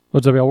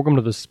What's up, y'all? Welcome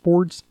to the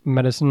Sports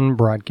Medicine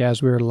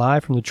Broadcast. We are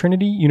live from the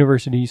Trinity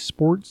University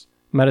Sports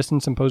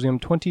Medicine Symposium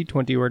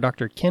 2020, where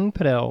Dr. Ken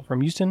Padel from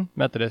Houston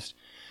Methodist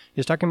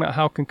is talking about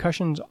how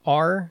concussions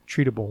are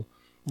treatable.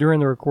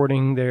 During the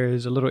recording, there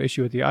is a little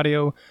issue with the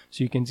audio,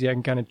 so you can see I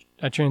can kind of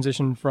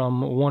transition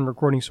from one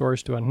recording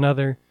source to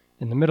another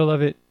in the middle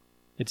of it.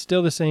 It's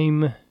still the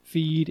same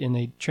feed, and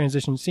they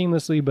transition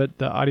seamlessly, but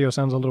the audio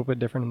sounds a little bit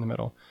different in the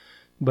middle.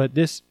 But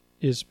this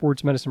is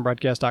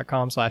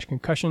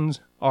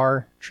sportsmedicinebroadcast.com/concussions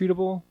are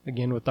treatable.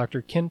 Again, with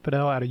Dr. Ken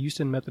Padel out of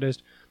Houston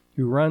Methodist,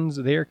 who runs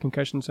their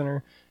concussion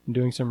center and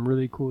doing some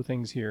really cool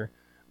things here.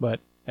 But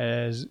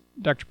as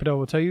Dr. Padel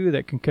will tell you,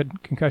 that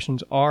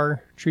concussions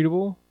are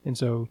treatable. And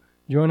so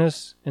join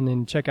us and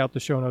then check out the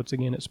show notes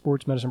again at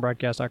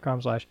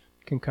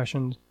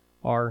sportsmedicinebroadcast.com/concussions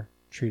are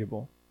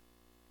treatable.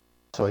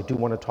 So I do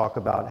want to talk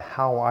about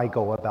how I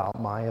go about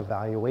my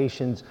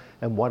evaluations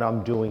and what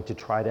I'm doing to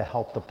try to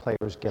help the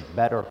players get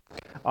better.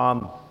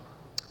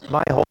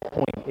 My whole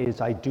point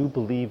is I do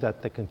believe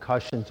that the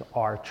concussions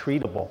are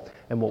treatable,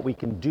 and what we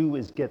can do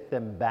is get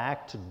them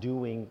back to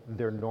doing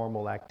their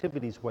normal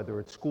activities, whether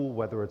it's school,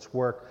 whether it's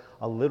work,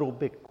 a little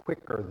bit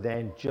quicker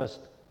than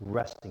just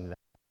resting them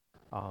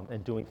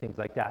and doing things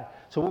like that.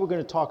 So what we're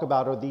going to talk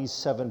about are these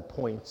 7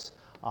 points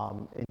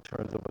in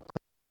terms of a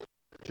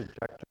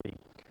trajectory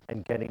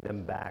and getting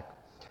them back.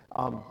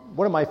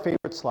 One of my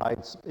favorite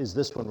slides is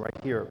this one right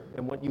here,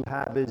 and what you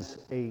have is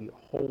a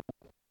whole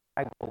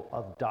gaggle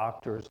of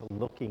doctors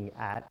looking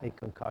at a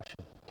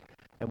concussion.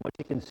 And what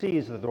you can see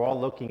is that they're all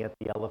looking at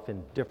the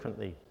elephant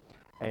differently.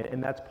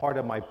 And that's part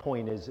of my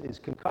point is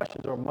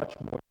concussions are much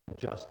more than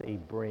just a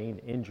brain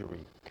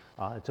injury.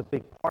 It's a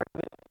big part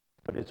of it,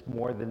 but it's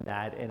more than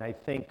that. And I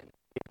think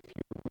if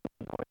you're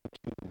really going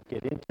to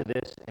get into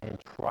this and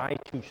try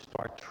to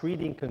start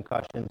treating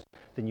concussions,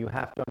 then you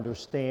have to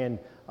understand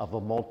of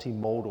a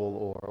multimodal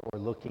or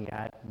looking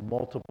at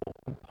multiple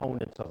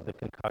components of the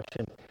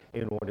concussion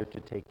in order to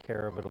take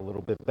care of it a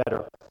little bit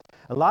better.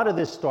 A lot of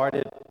this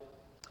started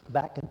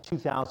back in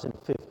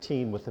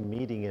 2015 with a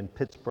meeting in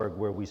Pittsburgh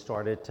where we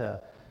started to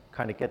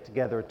kind of get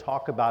together,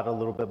 talk about it a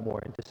little bit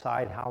more, and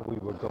decide how we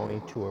were going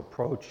to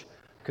approach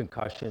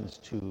concussions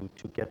to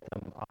get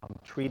them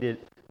treated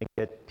and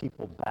get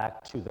people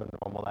back to their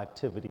normal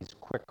activities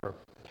quicker.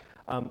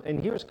 And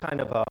here's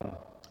kind of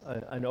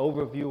an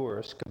overview or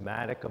a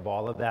schematic of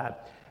all of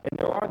that. And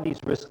there are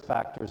these risk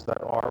factors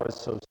that are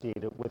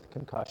associated with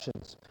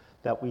concussions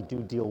that we do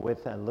deal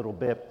with a little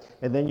bit.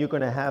 And then you're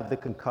going to have the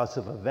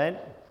concussive event.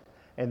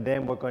 And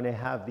then we're going to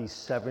have these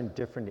 7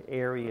 different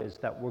areas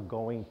that we're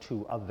going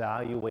to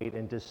evaluate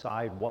and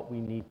decide what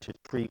we need to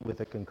treat with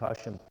a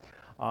concussion.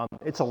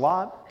 It's a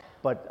lot,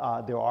 but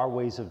there are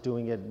ways of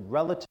doing it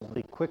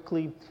relatively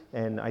quickly,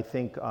 and I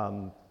think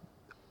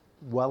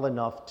well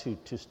enough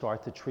to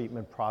start the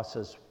treatment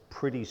process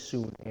pretty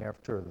soon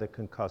after the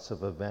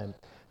concussive event.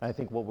 And I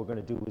think what we're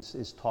going to do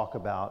is talk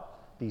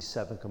about these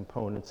 7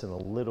 components in a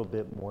little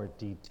bit more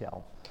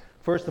detail.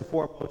 First and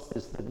foremost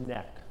is the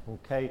neck,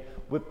 okay?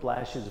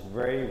 Whiplash is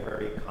very,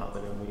 very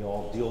common, and we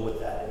all deal with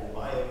that. In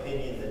my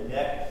opinion, the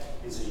neck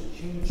is a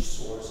huge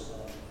source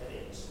of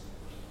headaches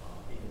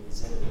in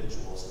these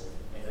individuals.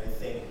 And I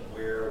think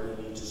where we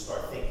need to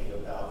start thinking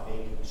about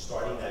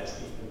starting that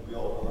treatment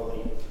real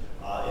early.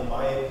 In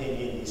my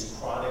opinion, these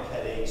chronic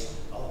headaches,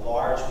 a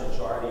large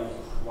majority of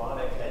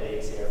chronic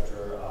headaches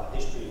after a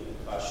history of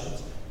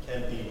concussions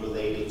can be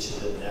related to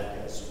the neck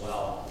as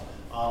well.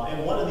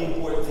 And one of the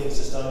important things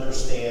is to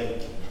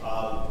understand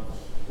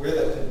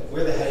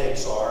where the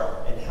headaches are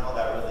and how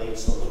that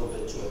relates a little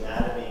bit to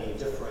anatomy and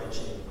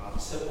differentiating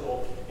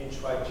occipital and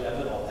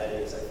trigeminal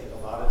headaches. I think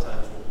a lot of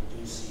times what we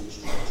do see is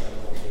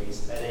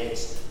trigeminal-based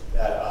headaches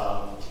that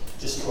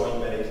just throwing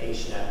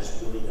medication at is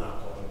really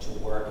not going to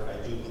work. And I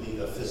do believe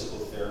that physical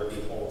therapy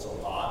holds a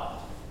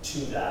lot to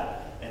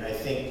that. And I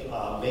think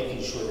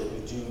making sure that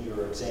you do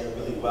your exam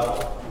really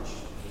well, which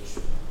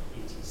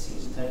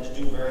ETCs tend to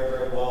do very,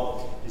 very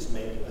well,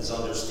 is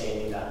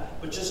understanding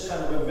that. But just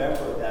kind of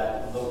remember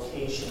that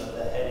location of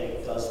the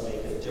headache does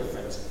make a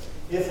difference.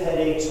 If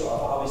headaches are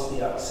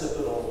obviously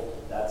occipital,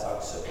 that's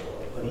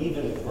occipital. But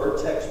even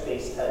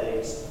vertex-based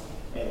headaches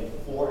and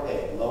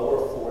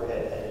lower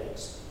forehead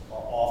headaches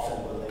are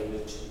often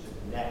related to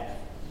the neck.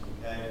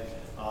 Okay?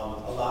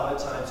 A lot of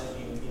times if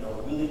you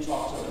really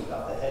talk to them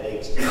about the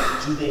headaches,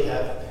 do they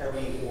have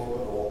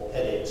periorbital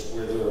headaches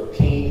where their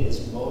pain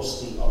is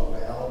mostly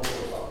around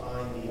or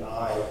behind the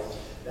eye?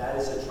 That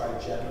is a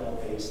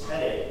trigeminal-based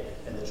headache,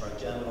 and the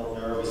trigeminal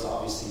nerve is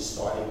obviously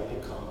starting a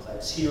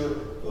complex here,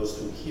 goes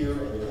through here,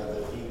 and you have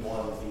a V1,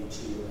 V2, and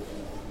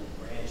V3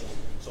 branch.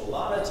 So a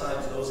lot of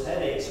times those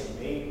headaches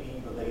may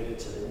be related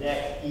to the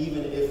neck,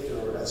 even if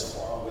they're as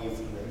far away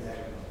from the neck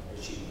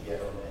as you can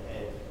get on the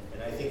head.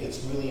 And I think it's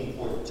really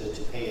important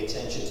to pay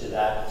attention to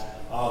that.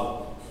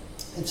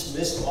 It's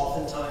missed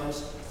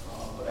oftentimes,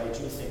 but I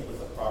do think with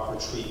the proper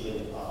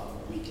treatment,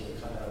 we can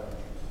kind of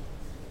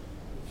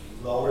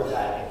lower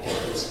that and get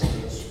those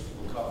headaches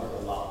recovered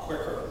a lot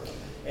quicker.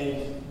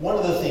 And one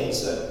of the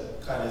things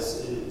that kind of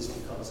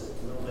becomes a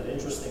little bit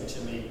interesting to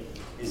me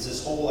is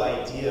this whole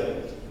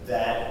idea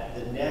that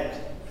the neck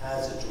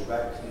has a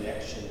direct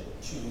connection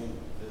to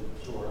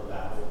the dura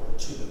mater or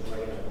to the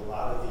brain, and a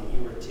lot of the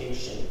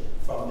irritation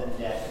from the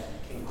neck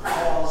can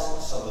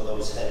cause some of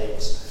those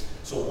headaches.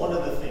 So one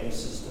of the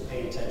things is to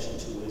pay attention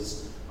to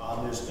is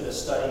there's been a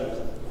study, it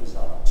was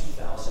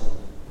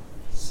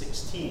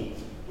 2016,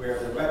 where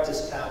the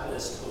rectus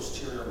capitis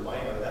posterior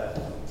minor, that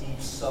deep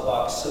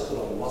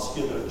suboccipital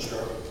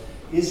musculature,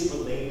 is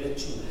related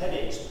to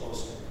headaches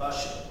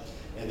post-concussion.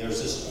 And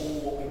there's this whole,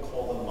 what we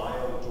call the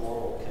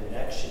myodural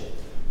connection,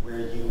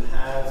 where you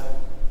have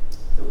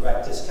the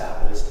rectus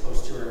capitis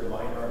posterior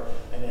minor,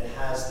 and it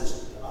has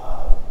this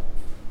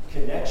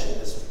connection,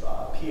 this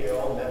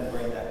PAO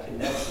membrane that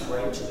connects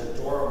right to the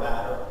dura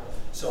mater.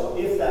 So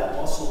if that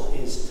muscle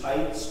is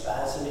tight,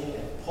 spasming,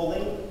 and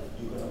pulling,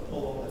 you're going to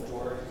pull on the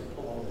dura. If you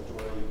pull on the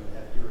dura, you're going to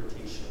have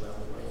irritation around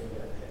the brain and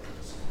get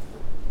headaches.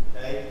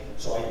 Okay?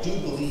 So I do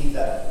believe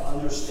that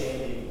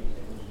understanding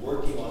and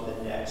working on the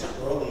necks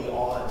early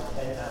on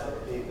can have a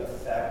big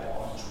effect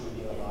on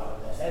treating a lot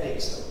of the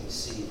headaches that we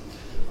see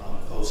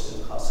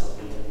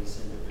post-concussively in these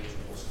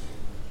individuals.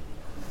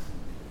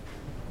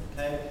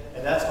 Okay?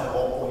 And that's my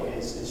whole point,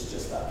 is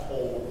just that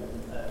whole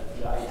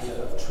the idea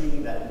of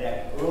treating that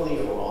neck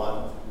earlier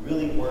on,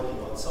 really working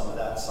on some of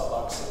that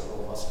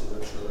suboccipital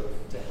musculature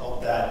to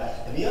help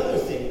that. And the other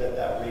thing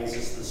that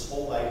raises this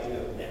whole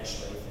idea of neck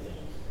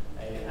strengthening,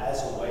 and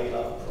as a way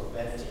of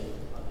preventing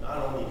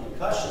not only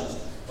concussions,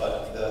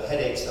 but the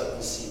headaches that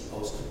we see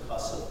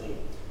post-concussively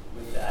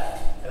with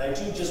that. And I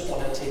do just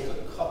want to take a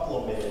couple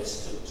of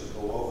minutes to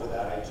go over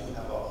that. I do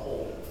have a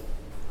whole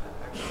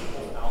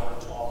hour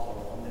talk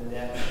on the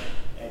neck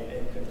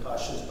and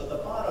concussions. But the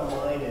bottom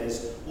line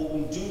is, what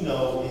we do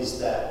know is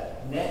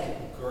that neck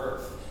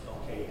girth,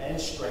 okay, and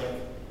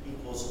strength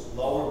equals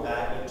lower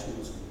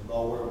magnitudes,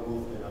 lower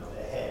movement of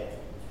the head.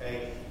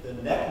 Okay? The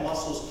neck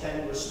muscles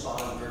can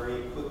respond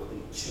very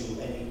quickly to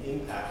any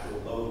impact or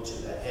load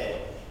to the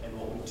head. And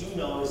what we do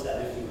know is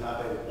that if you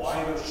have a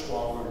wider,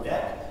 stronger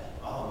neck,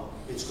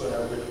 it's going to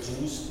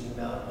reduce the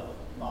amount of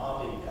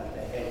bobbing that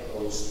the head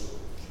goes through.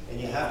 And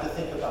you have to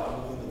think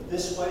about movement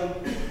this way,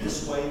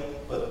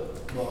 but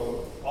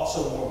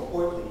also more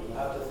importantly, you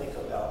have to think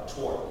about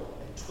torque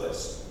and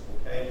twist.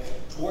 Okay?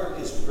 Torque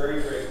is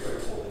very, very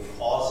critical in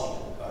causing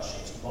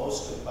concussions.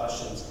 Most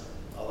concussions,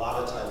 a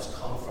lot of times,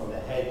 come from the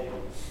head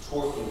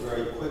torquing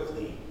very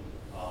quickly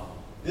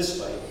this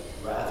way,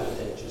 rather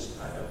than just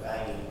kind of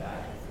banging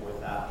back and forth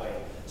that way.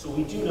 So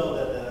we do know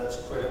that that's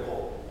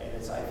critical, and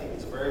I think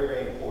it's very,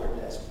 very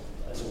important as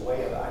a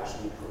way of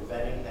actually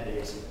preventing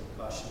headaches and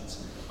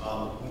concussions.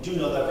 We do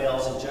know that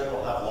males in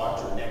general have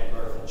larger neck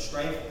girth and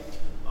strength,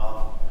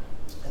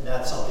 and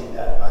that's something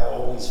that I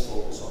always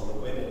focus on the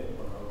women,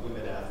 when our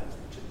women athletes,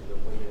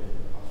 particularly women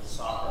in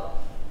soccer,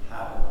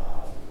 have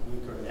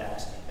weaker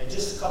necks. And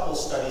just a couple of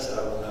studies that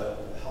I want to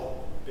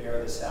help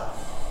bear this out.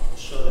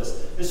 Show this.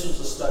 This was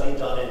a study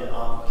done in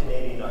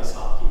Canadian ice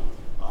hockey,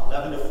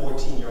 11 to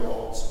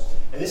 14-year-olds.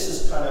 And this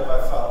is kind of, I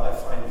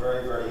find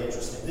very, very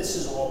interesting. This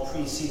is all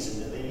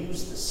preseason, and they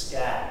use the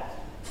SCAT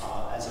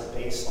as a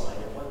baseline.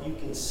 And what you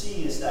can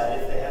see is that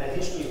if they had a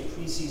history of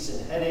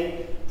preseason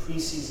headache,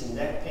 preseason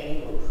neck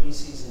pain, or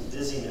preseason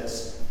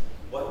dizziness,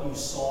 what you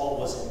saw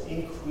was an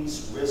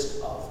increased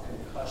risk of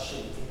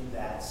concussion in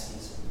that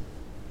season.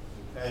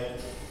 Okay?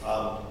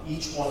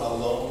 Each one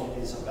alone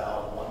is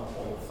about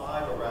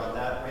 1.5, around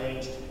that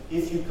range.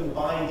 If you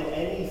combined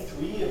any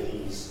three of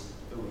these,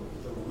 the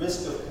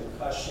risk of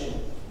concussion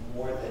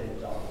more than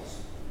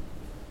doubles.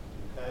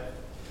 Okay?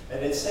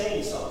 And it's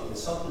saying something,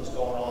 something's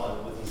going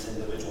on with these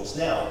individuals.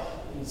 Now,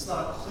 it's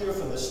not clear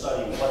from the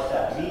study what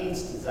that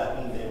means. Does that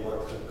mean they were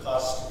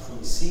concussed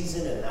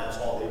pre-season and that's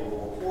all they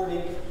were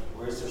reporting?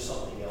 Or is there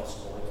something else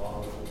going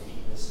on with the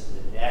weakness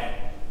in the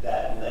neck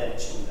that led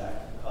to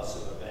that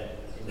concussive event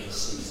in the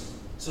season?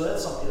 So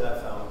that's something that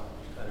I found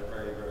kind of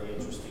very, very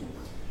interesting.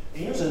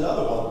 And here's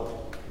another one.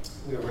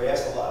 We were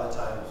asked a lot of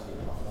times,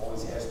 I'm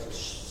always asked, does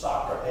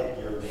soccer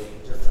headgear make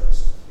a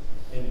difference?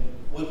 And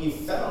what you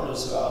found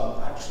is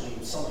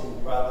actually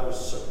something rather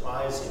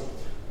surprising,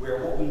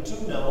 where what we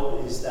do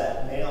know is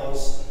that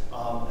males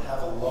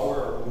have a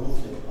lower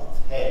movement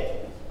of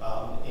head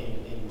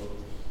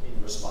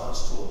in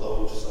response to a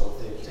load. So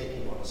if they're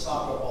taking on a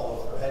soccer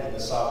ball, if they're heading a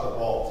soccer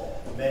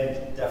ball,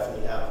 men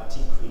definitely have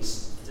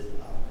decreased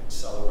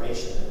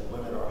acceleration and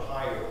women are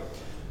higher.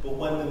 But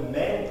when the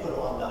men put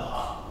on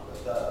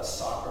the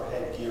soccer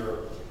headgear,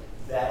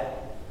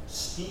 that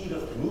speed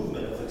of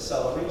movement of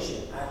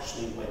acceleration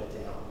actually went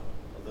down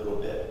a little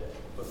bit.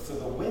 But for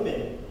the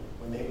women,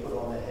 when they put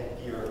on the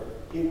headgear,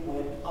 it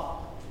went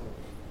up.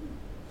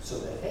 So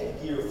the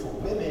headgear for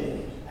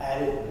women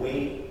added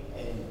weight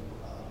and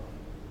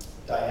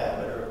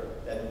diameter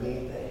that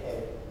made the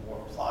head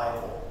more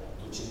pliable,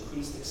 which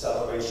increased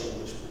acceleration,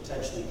 which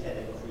potentially can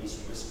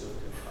increase risk of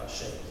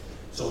concussion.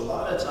 So a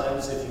lot of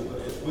times,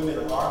 if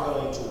women are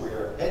going to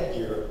wear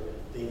headgear,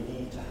 they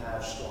need to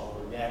have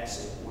stronger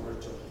necks in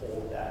order to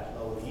hold that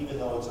load. Even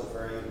though it's a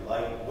very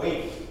light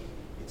weight,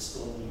 it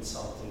still needs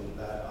something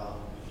that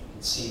you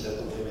can see that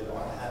the women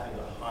are having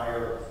a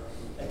higher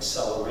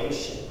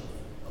acceleration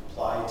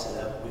to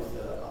them with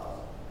the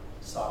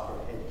soccer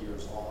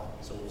headgears on.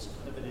 So it was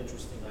kind of an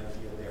interesting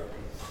idea there.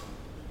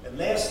 And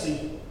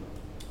lastly,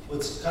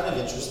 what's kind of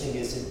interesting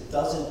is it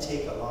doesn't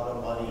take a lot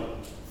of money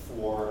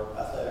for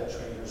athletic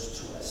trainers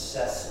to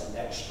assess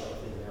neck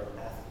strength in their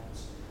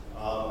athletes.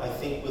 I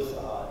think with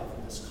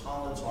Ms.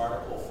 Collins'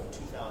 article from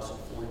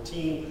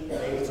 2014, I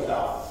think it's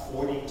about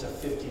 $40 to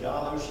 $50.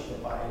 You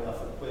can buy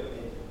enough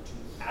equipment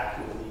to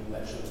accurately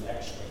measure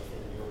neck strength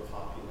in your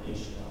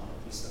population,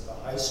 at least at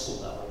the high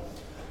school level.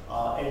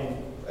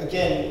 And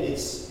again,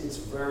 it's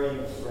very,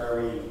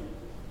 very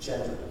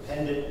gender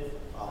dependent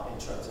in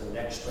terms of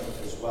neck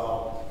strength as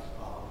well.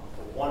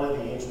 But one of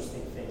the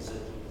interesting things that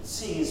you can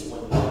see is if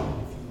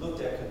you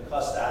looked at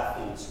concussed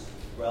athletes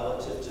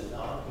relative to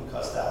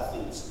non-concussed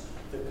athletes,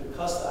 the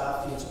concussed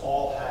athletes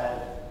all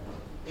had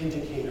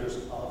indicators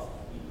of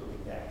weaker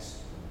necks.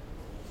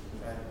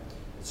 Okay?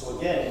 So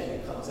again,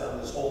 it comes down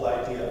to this whole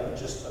idea of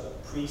just a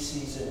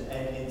preseason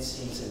and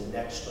in-season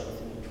neck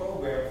strengthening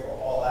program for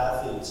all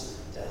athletes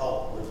to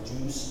help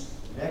reduce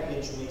neck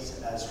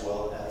injuries as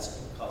well as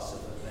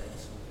concussive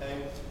events.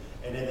 Okay?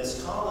 And in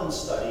this Collins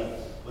study,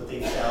 what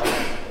they found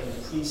in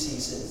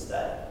preseason is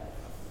that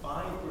a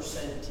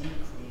 5%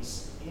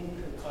 decrease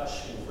in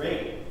concussion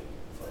rate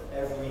for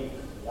every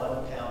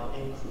 1 pound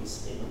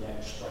increase in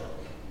neck strength.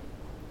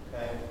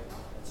 Okay?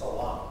 That's a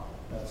lot.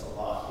 That's a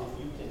lot.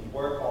 If you can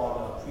work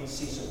on a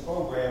preseason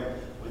program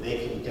where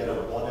they can get a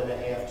 1.5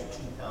 to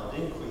 2 pound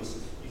increase,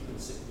 you can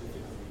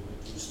significantly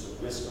reduce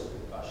the risk of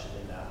concussion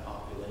in that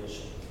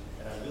population.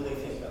 And I really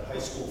think that high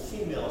school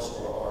females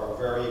are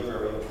very,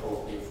 very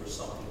appropriate for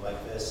something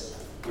like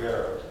this,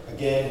 where,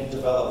 again,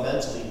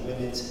 developmentally,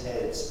 women's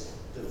heads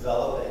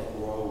develop and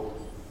grow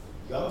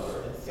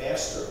younger and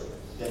faster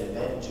than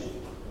men do.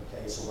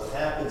 Okay, so what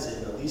happens,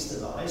 at least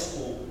in the high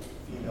school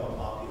female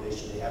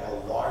population, they have a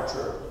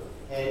larger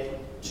head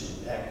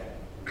to neck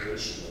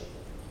ratio,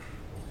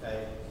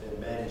 okay, than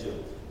men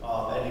do.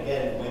 And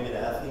again, women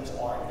athletes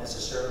aren't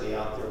necessarily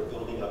out there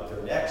building up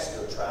their necks,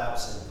 their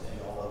traps,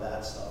 and all of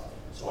that stuff.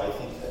 So I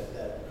think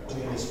that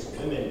doing this for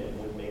women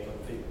would make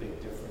a big,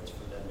 big difference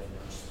for them in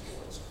their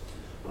sports.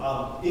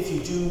 If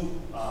you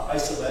do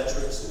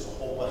isometrics, there's a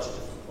whole bunch of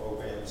different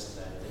programs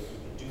that you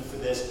can do for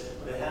this,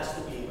 but it has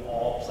to be in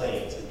all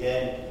planes.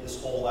 Again,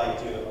 this whole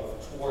idea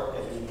of torque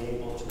and being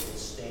able to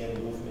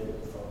withstand movement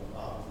from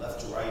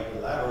left to right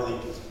and laterally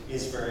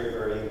is very,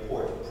 very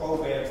important.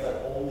 Programs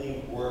that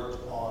only worked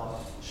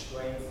on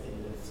strength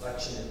and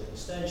flexion and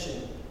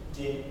extension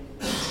did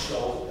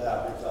show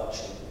that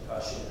reduction in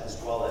concussion,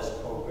 as well as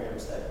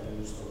programs that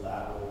use the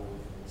lateral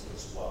movements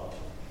as well.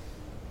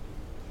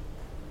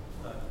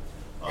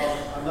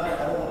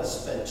 I don't want to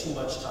spend too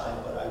much time,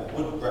 but I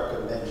would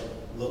recommend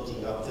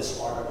looking up this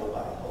article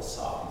by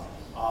Hillsop.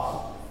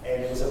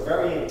 And it was a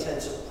very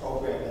intensive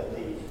program that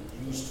they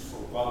used for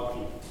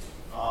rugby.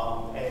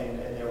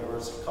 And there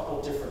was a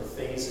couple different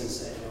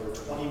phases, and there were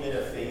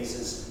 20-minute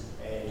phases,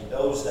 and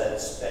those that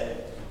spent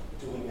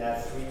doing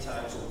that 3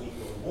 times a week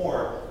or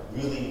more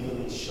really,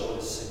 really showed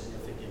a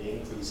significant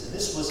increase. And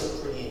this was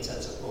a pretty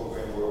intensive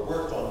program where it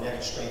worked on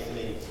neck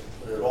strengthening,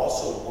 but it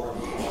also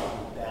worked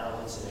on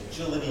balance and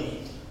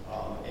agility.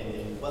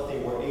 And what they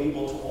were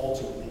able to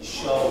ultimately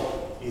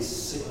show is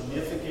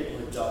significant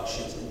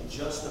reductions in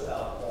just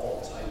about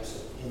all types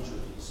of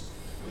injuries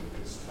with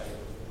this type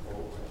of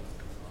program.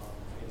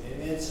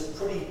 And it's a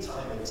pretty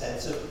time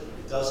intensive.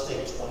 It does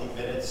take 20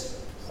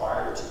 minutes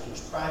prior to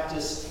each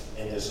practice,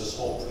 and there's this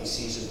whole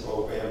preseason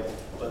program.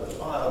 But the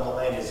bottom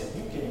line is if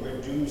you can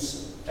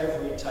reduce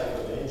every type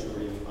of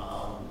injury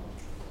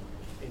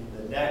in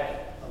the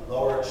neck,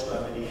 lower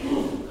extremity,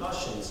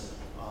 concussions,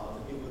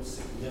 it would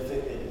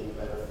significantly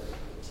benefit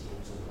the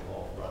teams in the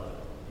long run of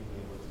being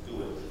able to do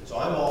it. So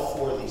I'm all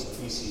for these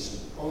preseason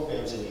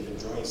programs and even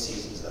during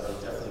seasons that are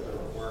definitely going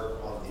to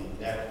work on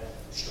the neck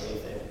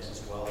strength and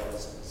as well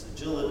as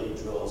agility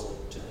drills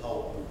to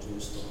help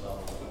reduce the level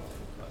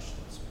of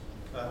concussions.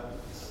 Okay?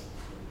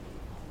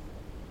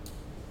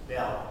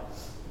 Now,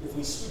 if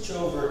we switch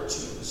over to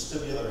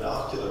vestibular and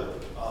ocular,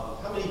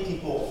 how many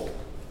people,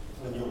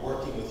 when you're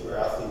working with your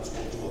athletes,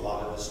 will do a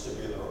lot of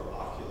vestibular or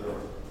ocular,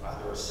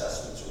 either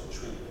assessments or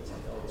treatments? I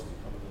know it's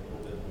becoming a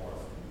little bit more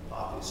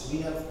popular. So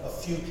we have a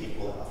few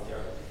people out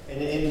there.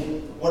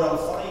 And what I'm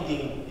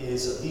finding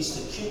is, at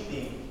least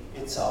acutely,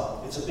 it's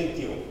a big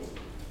deal.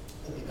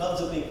 It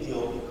becomes a big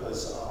deal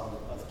because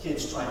of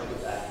kids trying to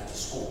get back into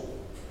school.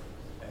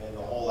 And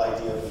the whole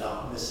idea of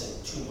not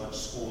missing too much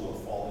school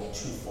or falling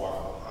too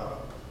far behind.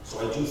 So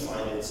I do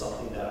find it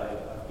something that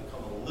I've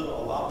become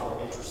a lot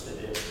more interested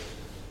in.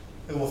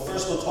 And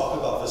first we'll talk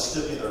about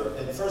vestibular.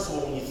 And first of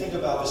all, when you think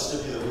about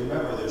vestibular,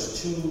 remember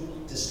there's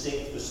 2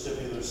 distinct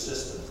vestibular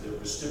systems. There's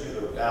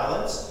vestibular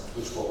balance,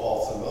 which we're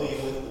all familiar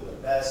with the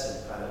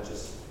best and kind of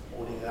just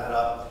holding that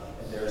up.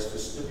 And there's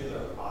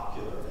vestibular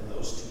ocular, and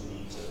those 2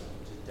 need to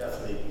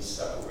definitely be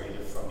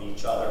separated from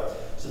each other.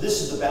 So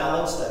this is the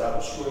balance that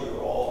I'm sure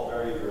you're all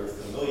very, very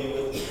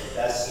familiar with. The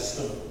best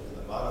system,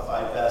 the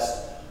modified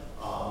best,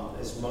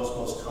 is the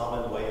most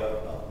common way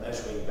of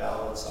measuring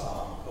balance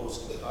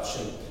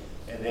post-concussion.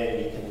 And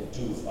then you can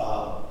do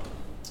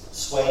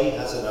Sway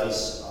has a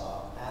nice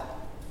app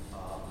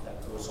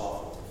that goes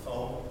off of the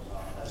phone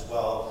as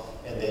well,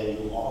 and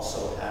then you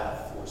also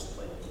have force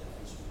plate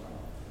as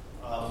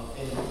well.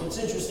 And what's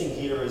interesting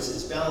here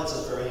is balance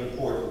is very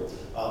important.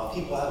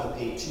 People haven't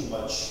paid too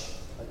much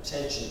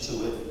attention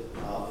to it.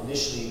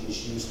 Initially it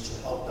was used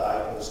to help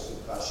diagnose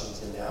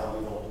concussions, and now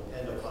we don't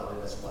depend upon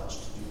it as much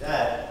to do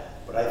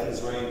that, but I think it's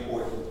very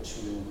important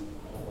to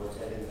work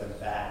getting them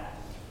back.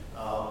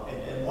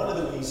 And one of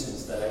the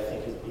reasons that I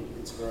think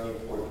it's very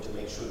important to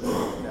make sure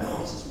that the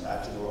balance is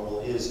back to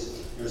normal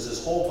is there's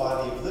this whole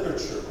body of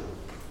literature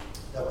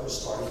that we're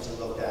starting to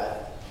look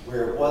at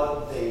where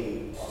what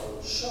they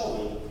are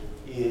showing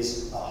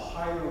is a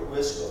higher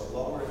risk of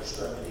lower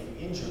extremity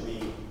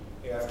injury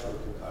after a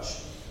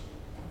concussion.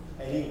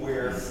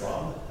 Anywhere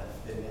from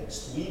the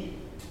next week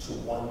to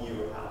 1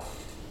 year out.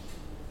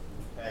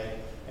 Okay?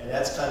 And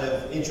that's kind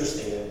of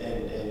interesting,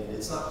 and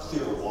it's not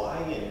clear why,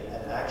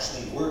 and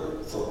actually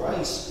for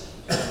Rice,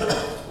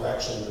 we're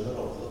actually in the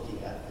middle of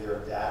looking at their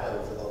data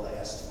over the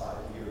last 5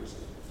 years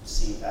to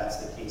see if that's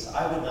the case.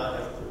 I would not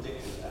have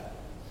predicted that.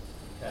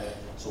 Okay?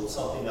 So it's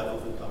something that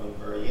we're becoming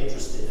very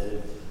interested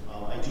in.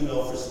 I do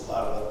know for a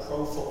lot of the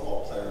pro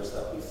football players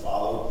that we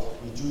follow,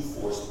 we do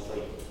force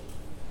plate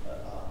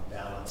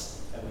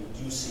balance, and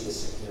we do see a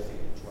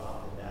significant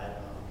drop in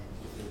that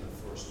within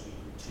the first week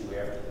or two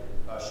after the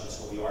concussion.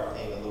 So we are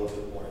paying a little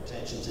bit more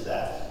attention to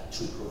that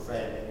to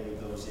prevent any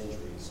of those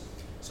injuries.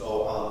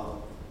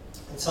 So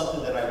it's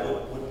something that I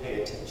would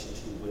pay attention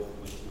to with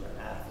your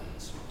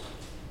athletes.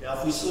 Now,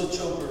 if we switch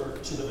over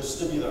to the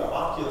vestibular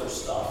ocular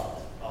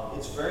stuff,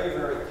 it's very,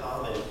 very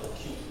common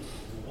acutely.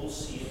 You will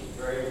see it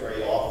very,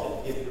 very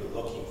often if you're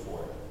looking for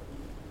it.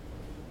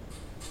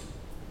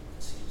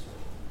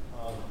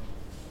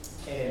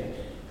 And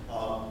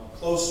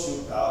close to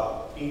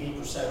about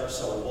 80% or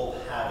so will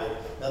have it.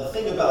 Now the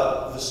thing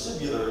about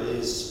vestibular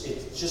is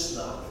it's just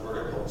not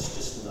vertigo, it's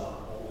just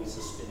not always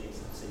a spinning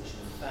sensation.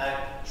 In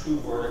fact, true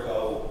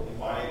vertigo, in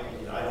my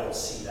opinion, I don't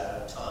see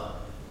that a ton.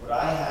 What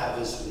I have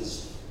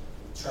is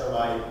a term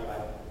I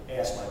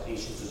ask my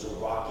patients is a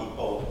rocky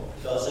boat.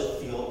 Does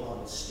it feel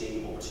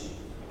unstable to you?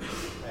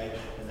 Okay?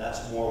 And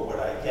that's more what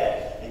I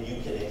get. And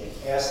you can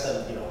ask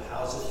them,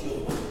 how does it feel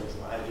when you're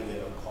driving in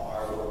a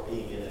car or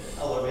being in an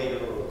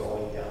elevator or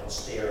going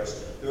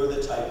downstairs? They're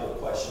the type of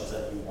questions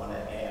that you want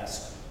to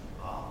ask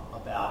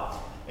about.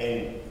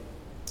 And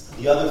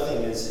the other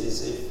thing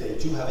is if they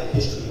do have a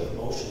history of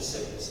motion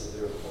sickness, if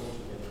they're going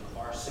to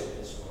car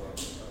sickness or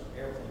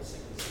airplane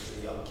sickness as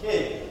a young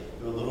kid,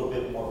 they're a little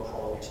bit more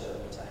prone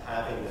to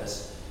having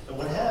this. And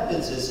what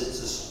happens is it's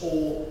this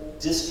whole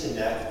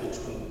disconnect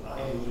between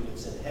eye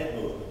movements and head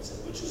movements,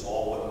 which is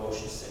all what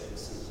motion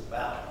sickness is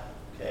about.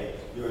 Okay?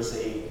 There's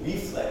a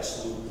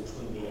reflex loop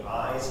between the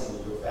eyes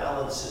and your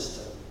balance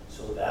system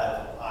so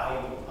that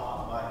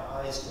my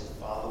eyes can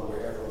follow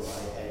wherever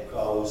my head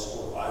goes,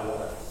 or if I want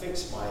to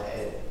fix my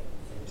head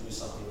and do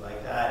something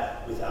like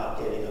that without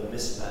getting a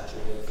mismatch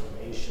of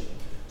information.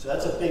 So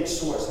that's a big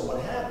source. And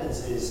what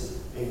happens is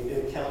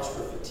it accounts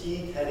for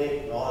fatigue,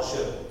 headache,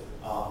 nausea,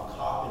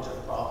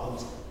 cognitive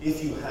problems.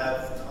 If you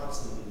have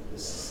constantly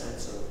this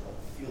sense of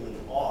feeling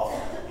off,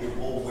 it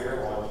will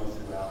wear on you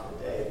throughout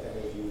the day. If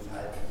any of you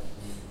have had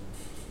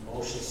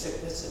motion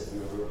sickness, if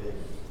you've ever been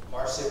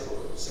car sick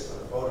or sick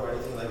on a boat or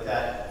anything like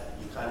that,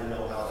 you kind of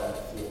know how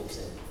that feels.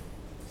 And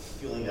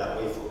feeling that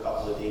way for a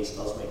couple of days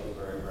does make it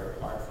very, very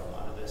hard for a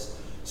lot of this.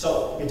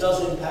 So it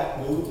does impact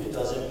mood, it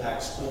does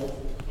impact school,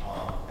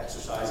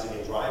 exercising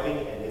and driving,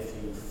 and if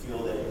you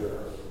feel that your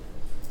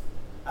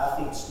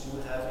athletes do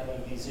have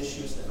any of these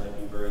issues, they might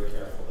be very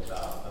careful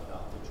about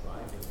the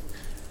driving.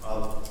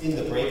 In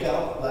the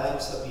breakout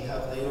labs that we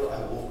have later, I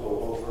will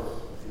go over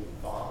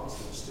the VOMs,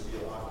 the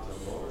vestibular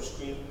ocular motor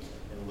screen,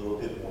 in a little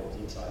bit more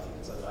detail. I think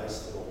it's a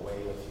nice little way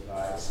of you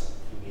guys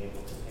being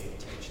able to pay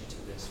attention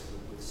to this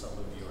with some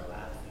of your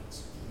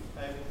athletes.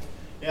 Okay?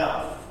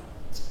 Now,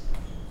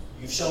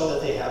 you've shown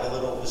that they have a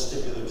little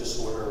vestibular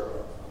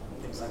disorder,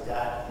 things like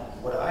that.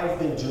 What I've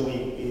been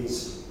doing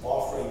is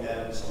offering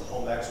them some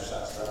home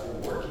exercises. I've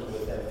been working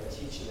with them and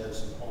teaching them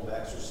some home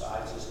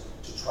exercises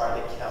to try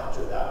to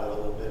counter that a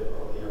little bit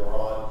earlier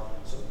on.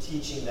 So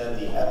teaching them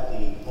the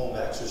home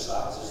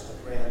exercises, the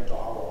Grant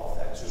Darrow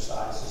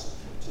exercises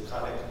to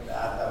kind of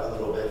combat that a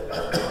little bit.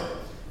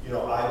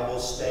 I will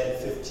spend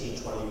 15,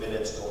 20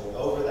 minutes going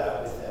over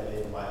that with them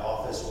in my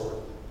office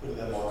or putting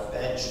them on a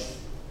bench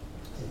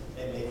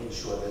and making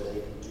sure that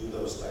they can do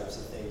those types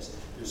of things.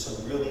 There's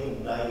some really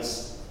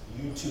nice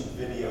YouTube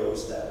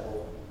videos that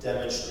will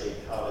demonstrate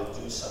how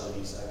to do some of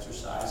these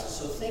exercises.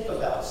 So think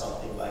about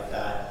something like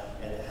that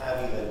and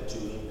having them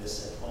doing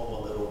this at home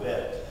a little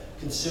bit.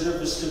 Consider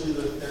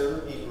vestibular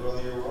therapy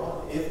earlier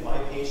on. If my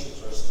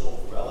patients are still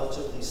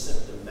relatively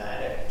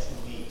symptomatic,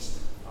 2 weeks,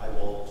 I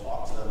will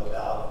talk to them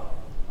about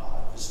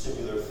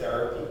vestibular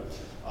therapy.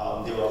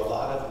 There are a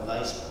lot of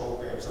nice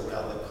programs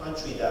around the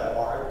country that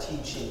are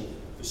teaching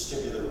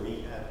vestibular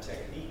rehab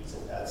techniques.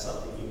 If that's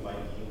something you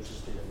might be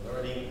interested in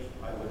learning,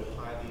 I would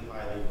highly,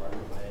 highly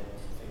recommend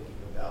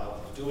thinking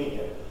about doing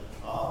it.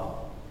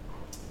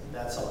 And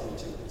that's something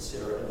to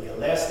consider. And the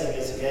last thing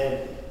is,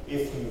 again,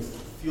 if you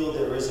feel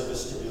there is a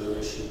vestibular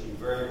issue, be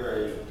very,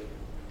 very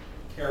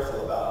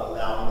careful about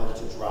allowing them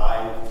to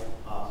drive.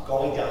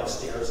 Going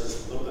downstairs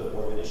is a little bit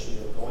more of an issue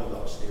than going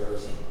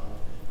upstairs.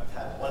 I've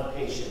had one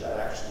patient that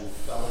actually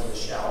fell in the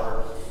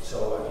shower,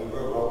 so I'd be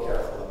real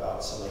careful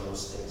about some of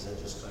those things and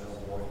just kind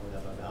of warning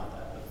them about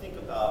that. But think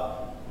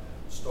about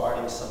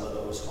starting some of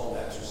those home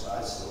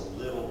exercises a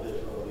little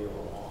bit earlier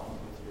on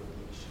with your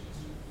patients.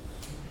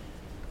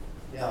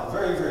 Now,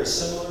 very, very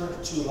similar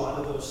to a lot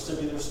of the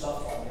vestibular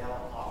stuff are now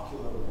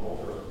ocular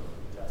motor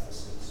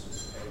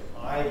deficits, okay?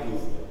 Eye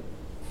movement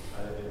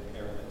kind of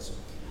impairments.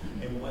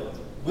 And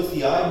with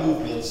the eye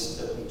movements,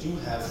 that we do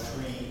have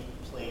three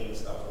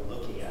planes that we're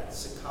looking at.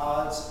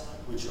 Saccades,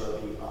 which are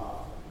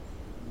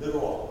the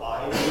literal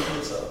eye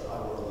movements of I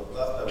want to look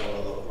left, I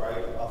want to look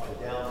right, up and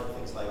down, and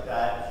things like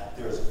that.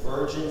 There's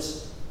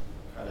vergence,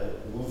 kind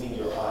of moving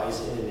your eyes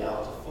in and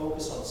out to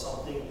focus on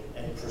something,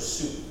 and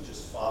pursuit,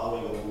 just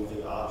following a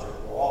moving object.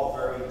 We're all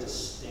very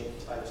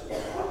distinct types of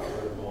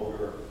ocular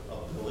motor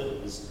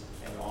abilities,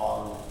 and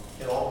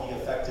can all be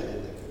affected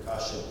in the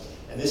concussion.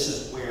 And this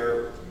is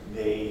where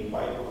they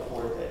might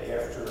report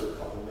that after a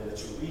couple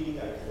minutes of reading,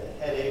 I get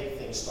a headache,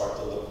 things start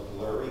to look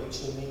blurry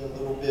to me a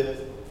little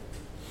bit.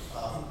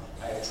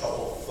 I have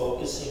trouble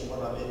focusing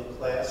when I'm in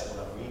class,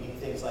 when I'm reading,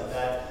 things like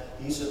that.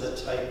 These are the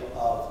type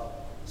of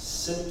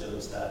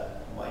symptoms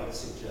that might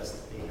suggest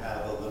that they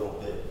have a little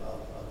bit of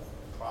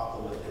a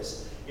problem with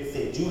this. If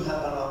they do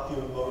have an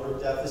ocular motor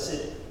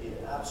deficit,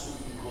 it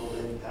absolutely will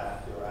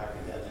impact your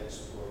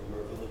academics or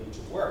your ability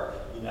to work.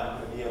 You're not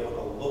going to be able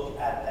to look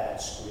at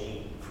that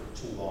screen for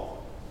too long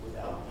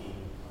without being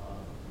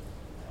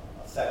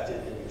affected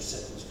and your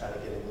symptoms kind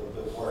of getting a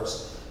little bit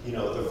worse. You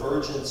know, the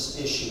vergence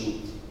issue,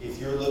 if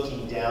you're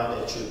looking down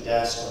at your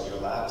desk on your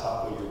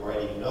laptop or you're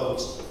writing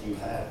notes, you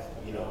have,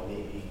 you know,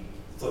 maybe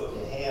a foot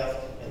and a half,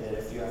 and then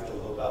if you have to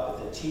look up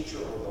at the teacher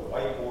or the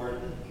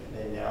whiteboard, and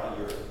then now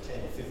you're 10,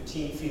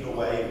 15 feet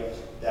away,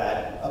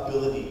 that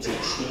ability to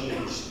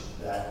change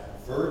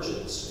that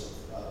vergence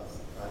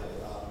of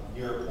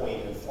near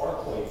point and far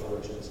point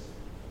vergence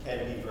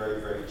can be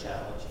very, very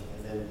challenging.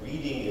 And then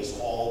reading is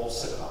all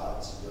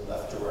saccades. You're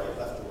left to right,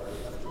 left to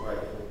right, left to right,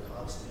 and you're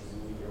constantly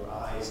moving your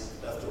eyes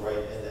left to right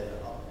and then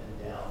up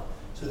and down.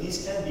 So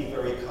these can be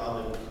very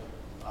common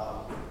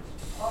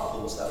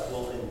problems that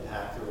will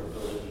impact their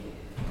ability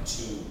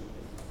to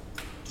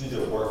do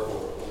their work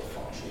or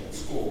function in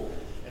school.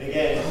 And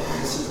again,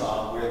 this is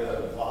where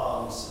the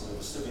VOMs, the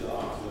vestibular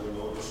ocular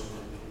motors,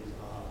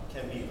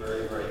 can be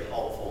very, very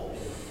helpful in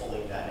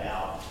pulling that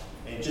out.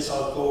 And just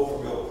I'll go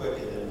over real quick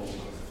and then we'll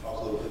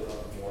talk a little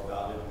bit more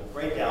about it in the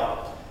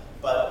breakout.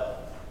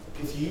 But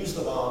if you use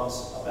the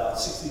VOMs about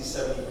 60 to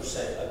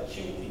 70%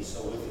 acutely,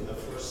 so within the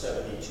first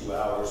 72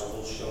 hours,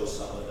 we'll show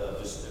some of the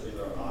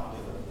vestibular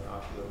ocular and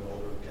ocular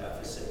motor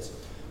deficits.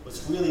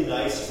 What's really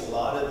nice is a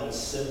lot of these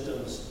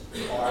symptoms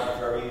are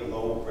very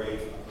low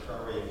rate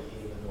occurring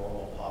in the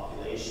normal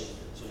population.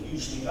 So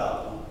usually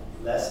about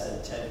less than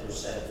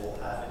 10% will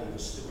have any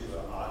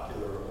vestibular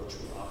ocular or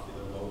true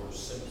ocular motor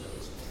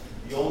symptoms.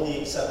 The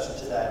only exception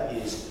to that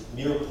is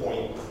near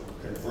point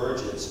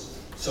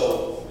convergence.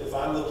 So if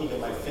I'm looking at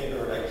my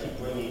finger and I keep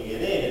bringing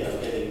it in and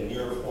I'm getting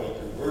near point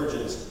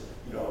convergence,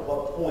 you know, at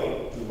what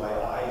point do my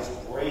eyes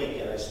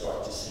break and I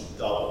start to see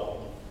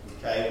double?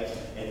 Okay?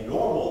 And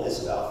normal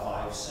is about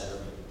 5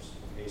 centimeters.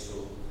 Okay,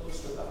 so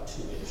close to about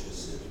 2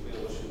 inches. If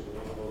you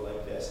should go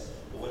like this.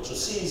 But what you'll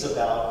see is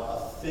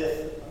about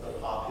 1/5 of the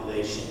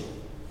population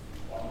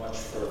are much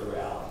further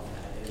out.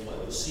 And what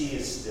you'll see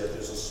is that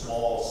there's a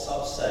small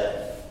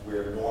subset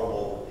where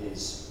normal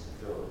is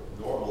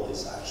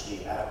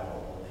actually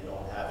abnormal. They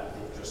don't have it,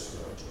 they've just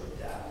learned to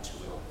adapt to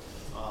it.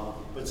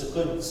 But it's a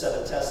good set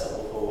of tests that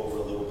we'll go over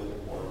a little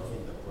bit more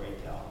in the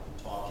breakout,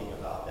 talking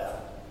about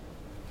that.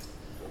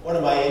 One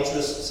of my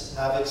interests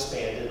have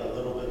expanded a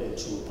little bit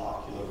into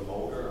ocular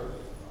motor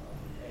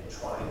and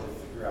trying to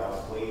figure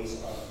out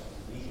ways of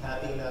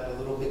rehabbing that a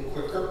little bit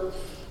quicker.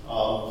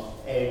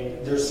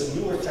 And there's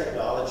some newer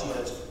technology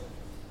that's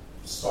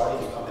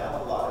starting to come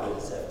out. A lot of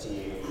it is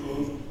FDA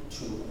approved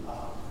to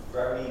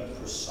very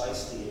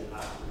precisely and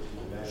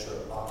accurately measure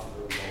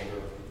ocular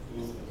motor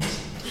movements.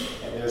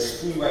 And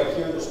there's 3 right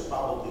here. There's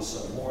probably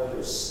some more.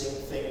 There's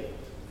SyncThink,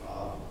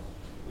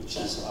 which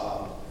is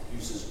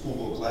uses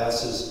Google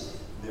Glasses.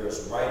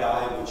 There's Right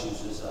Eye, which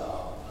uses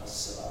a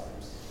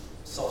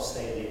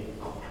self-standing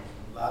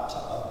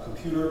laptop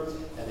computer,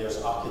 and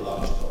there's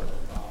Oculogical,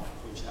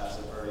 which has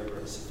a very,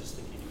 very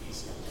sophisticated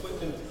piece of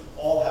equipment.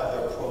 All have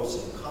their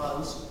pros and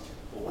cons,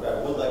 but what I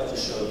would like to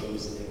show you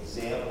is an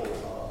example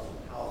of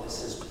how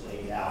this has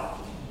played out.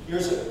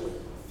 Here's a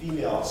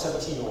female,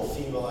 17-year-old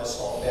female I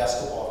saw in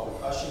basketball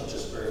percussion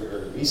just very,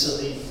 very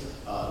recently.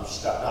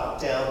 She got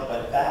knocked down,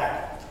 went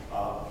back,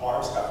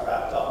 arms got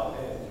wrapped up,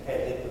 and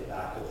head hit the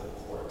back of the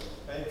court.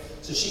 Okay?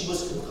 So she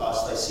was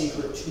concussed. I see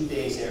her 2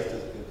 days after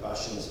the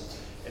concussions.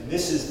 And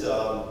this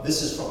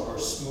is from her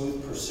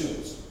smooth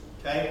pursuits.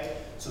 Okay?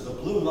 So the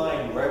blue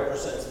line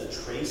represents the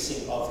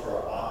tracing of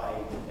her eye,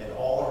 and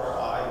all her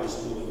eye was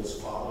doing was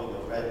following a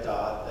red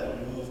dot that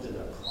moved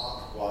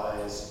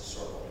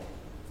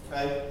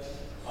okay?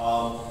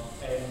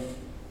 And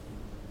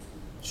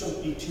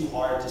shouldn't be too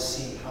hard to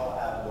see how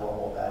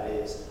abnormal that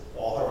is.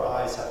 All her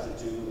eyes have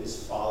to do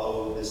is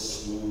follow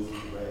this smooth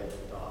red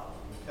dot,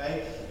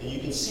 okay? And you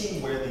can see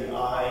where the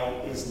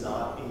eye is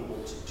not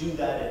able to do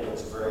that, and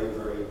it's very,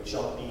 very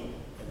jumpy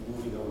and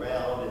moving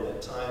around, and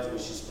at times where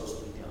she's supposed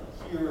to be down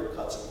here, it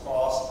cuts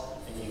across,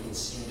 and you can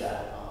see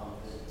that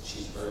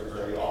she's very,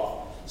 very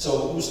off.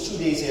 So it was 2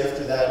 days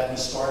after that, we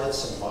started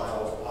some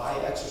mild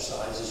eye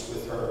exercises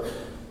with her,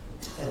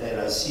 and then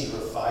I see her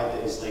 5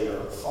 days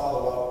later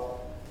follow-up.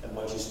 And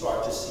what you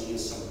start to see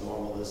is some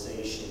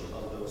normalization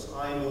of those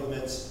eye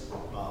movements.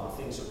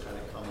 Things are kind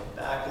of coming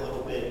back a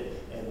little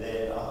bit. And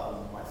then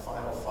my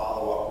final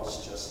follow-up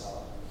was just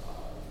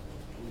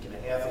a week and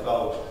a half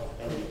ago,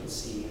 and you can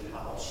see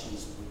how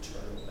she's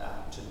returning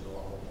back to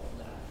normal on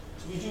that.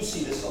 So we do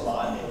see this a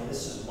lot, and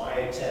this is my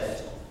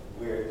attempt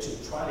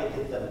to try to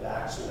get them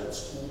back so that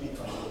school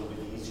becomes a little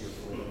bit easier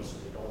for them so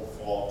they don't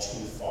fall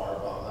too far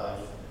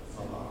behind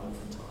a lot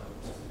of the time.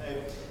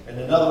 Okay? And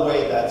another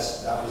way, that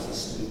was the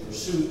Smooth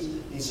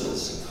Pursuit. These are the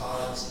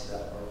saccades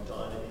that are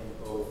done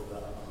in both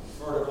the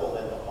vertical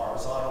and the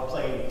horizontal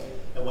plane.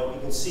 And what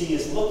you can see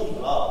is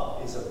looking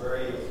up is a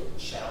very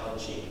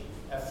challenging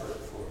effort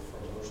for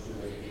most new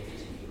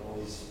babies. You can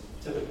always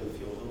typically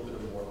feel a little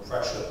bit more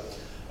pressure.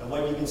 And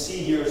what you can see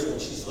here is when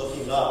she's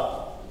looking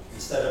up,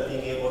 instead of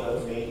being able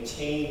to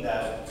maintain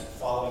that,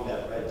 following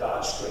that red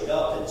dot straight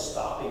up and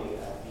stopping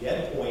at the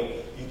end point,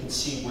 you can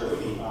see where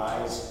the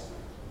eyes,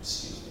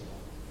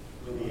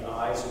 where the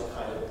eyes are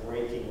kind of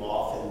breaking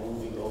off and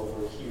moving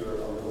over here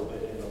a little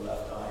bit in the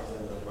left eye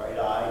and the right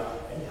eye,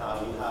 and how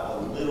you have a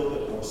little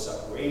bit more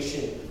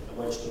separation. And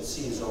what you can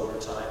see is over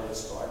time it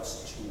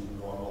starts to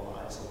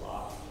normalize a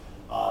lot.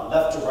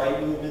 Left to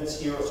right movements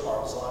here is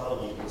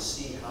horizontal. You can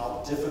see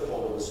how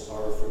difficult it was for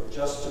her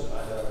just to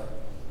kind of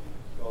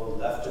go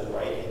left and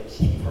right and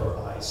keep her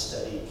eyes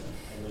steady.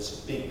 And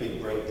there's a big,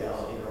 big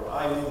breakdown in her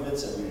eye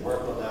movements, and we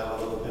worked on that a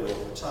little bit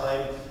over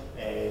time.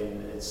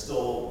 And it's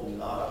still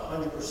not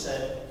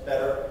 100%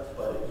 better,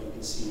 but you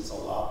can see it's a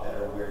lot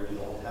better where you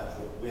don't have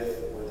the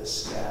width or the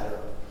scatter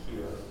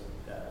here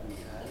that we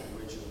had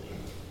originally.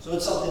 So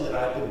it's something that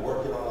I've been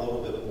working on a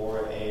little bit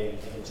more, and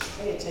just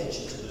pay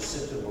attention to the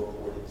symptom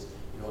reportings.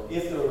 You know,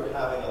 if they're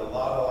having a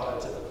lot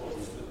of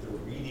difficulties with their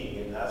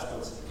reading, and that's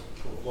what's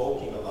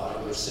provoking a lot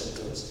of their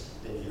symptoms,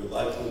 then you're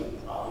likely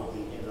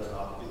probably in an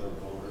ocular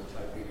motor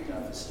type of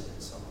deficit,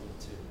 and something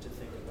to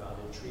think about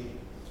in treating.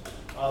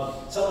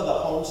 Some of the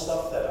home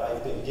stuff that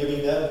I've been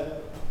giving them,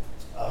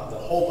 a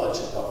whole bunch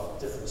of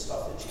different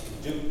stuff that you can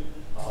do.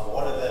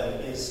 One of them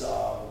is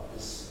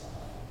this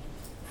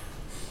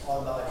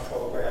online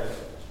program,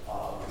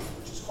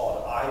 which is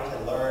called I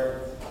Can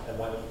Learn. And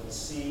what you can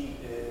see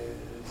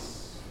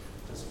is,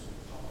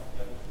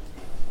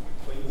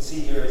 what you can see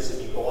here is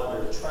if you go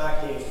under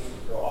tracking,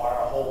 there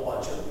are a whole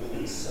bunch of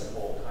really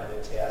simple kind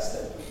of tasks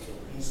that you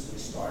can easily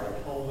start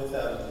at home with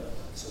them.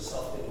 So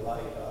something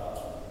like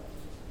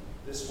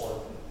this one.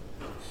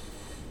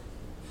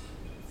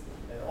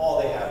 And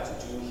all they have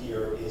to do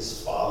here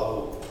is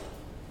follow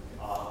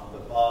the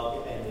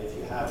bug. And if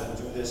you have them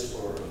do this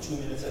for 2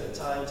 minutes at a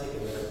time, take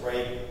a minute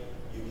break,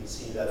 you can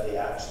see that they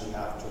actually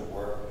have to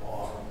work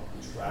on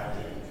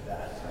tracking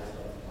that type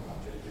of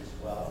object as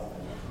well.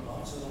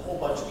 So there's a whole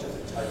bunch of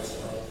different types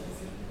of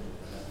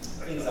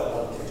things that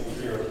one can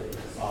do here.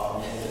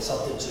 And it's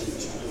something to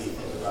really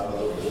think about a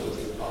little bit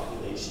with your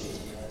population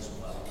as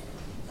well.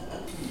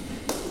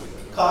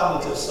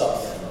 Cognitive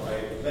stuff,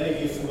 right? Many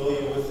of you are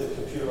familiar with the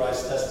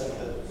computerized testing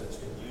that's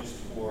been used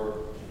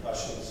for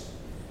concussions.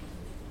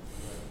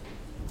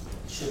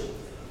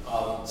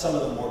 Some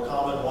of the more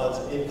common ones,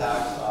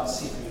 impact,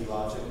 CPU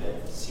logic,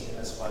 and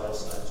CNS vital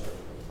signs are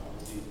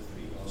probably the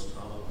three most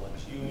common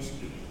ones used.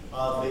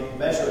 They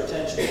measure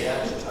attention,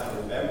 reaction time,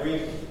 and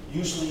memory.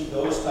 Usually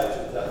those types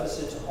of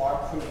deficits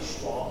are pretty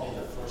strong in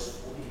the first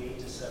 48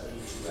 to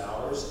 72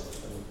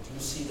 hours. And we do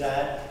see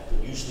that,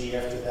 but usually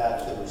after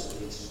that, they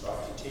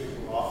start to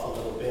taper off a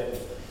little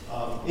bit.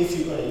 If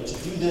you're going to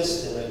do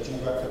this, then I do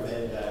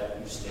recommend that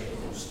you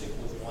stick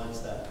with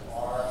ones that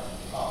are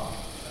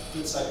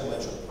good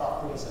psychometric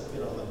properties, have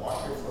been on the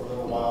market for a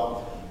little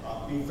while.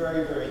 Be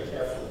very, very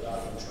careful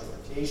about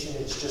interpretation.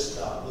 It's just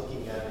not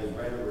looking at a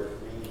red or a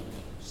green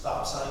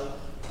stop sign.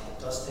 It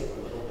does take a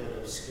little bit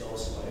of skill,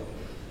 so I'm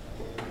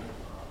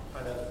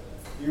kind of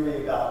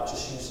leery about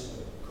just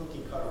using a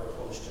cookie cutter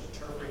approach to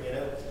interpreting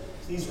it.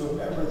 Please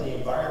remember the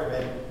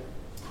environment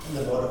and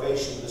the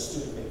motivation of the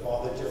student make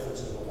all the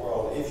difference in the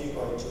world. If you're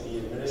going to be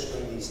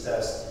administering these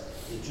tests,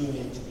 they do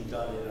need to be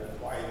done in a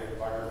quiet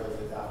environment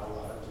without a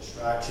lot of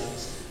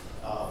distractions.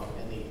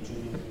 And they do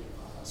need,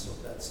 so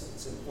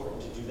it's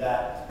important to do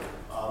that.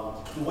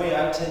 The way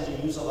I tend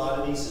to use a lot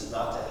of these is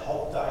not to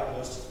help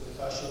diagnose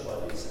concussion,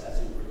 but is as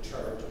a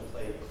return to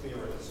play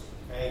clearance.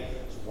 Okay?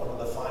 So one of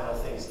the final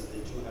things that they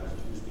do have to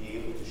do is be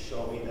able to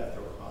show me that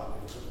they're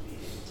cognitively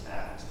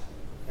intact.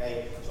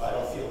 Okay? So I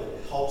don't feel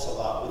it helps a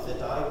lot with the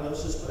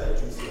diagnosis, but I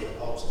do feel it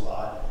helps a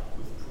lot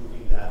with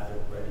proving that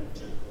they're ready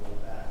to go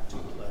back to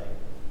play.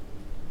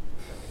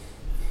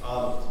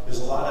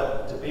 There's a lot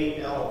of debate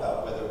now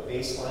about whether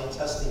baseline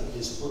testing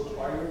is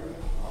required.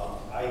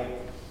 I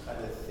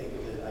kind of think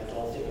of it, I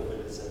don't think of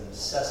it as a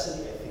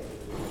necessity, I think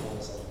of it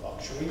as a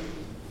luxury.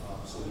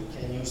 So we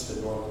can use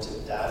the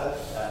normative data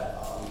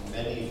that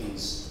many of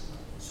these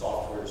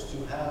softwares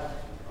do have.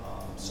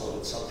 So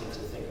it's something to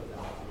think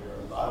about here.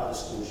 A lot of the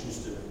schools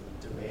used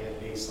to demand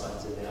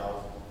baselines and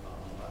now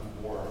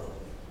I'm more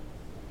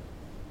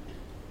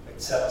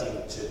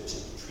accepting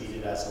to treat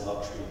it as a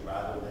luxury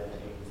rather than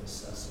a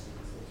necessity.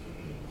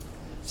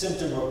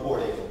 Symptom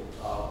reporting.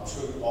 I'm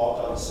sure you've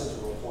all done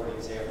symptom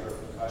reportings after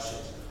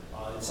concussions.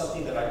 It's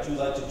something that I do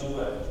like to do,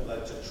 and I do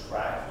like to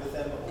track with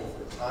them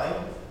over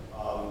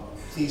time.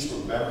 Please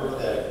remember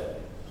that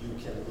you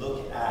can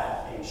look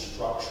at a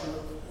structure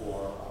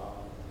or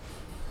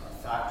a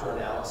factor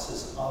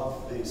analysis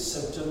of the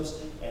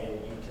symptoms, and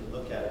you can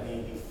look at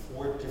maybe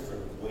 4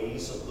 different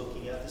ways of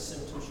looking at the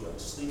symptoms. You have a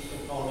sleep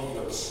component, you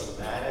have a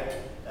somatic,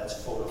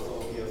 that's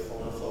photophobia,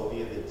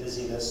 phonophobia, the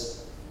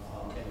dizziness,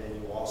 and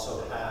then you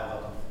also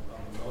have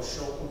an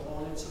emotional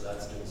component, so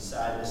that's the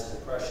sadness,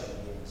 depression,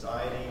 and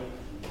anxiety,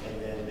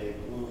 and then they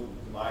group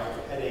mild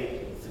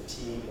headache, and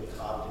fatigue, and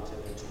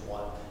cognitive into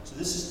one. So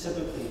this is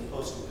typically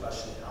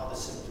post-concussion how the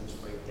symptoms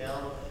break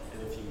down,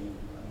 and if you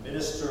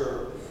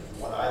administer,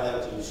 what I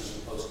like to use is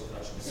the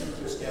post-concussion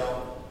symptom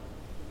scale.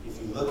 If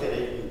you look at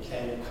it, you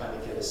can kind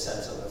of get a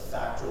sense of the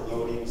factor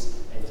loadings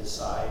and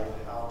decide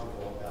how to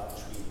go about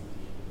treating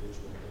the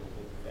individual a little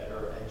bit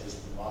better and just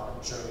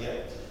monitoring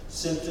it.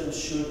 Symptoms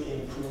should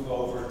improve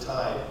over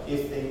time.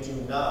 If they do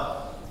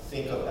not,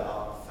 think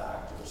about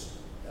factors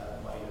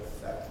that might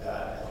affect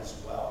that as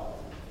well.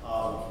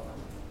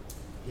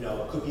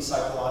 It could be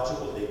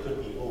psychological, they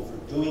could be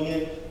overdoing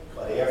it,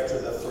 but after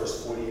the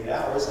first 48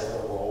 hours, I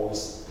know we're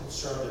always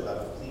concerned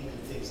about bleeding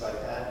and things like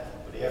that,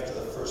 but after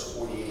the first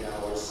 48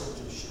 hours,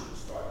 symptoms should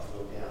start to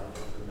go down.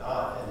 If they're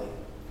not, and they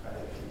kind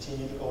of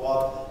continue to go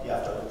up, you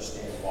have to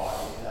understand why,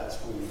 and that's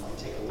where you might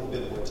take a little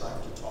bit more time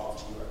to talk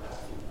to your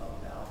athlete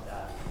about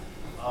that.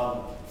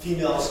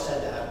 Females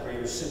tend to have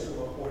greater symptom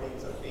reporting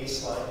than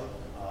baseline.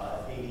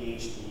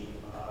 ADHD,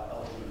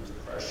 LD,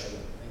 depression,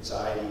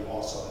 anxiety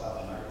also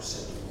have higher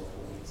symptom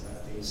reportings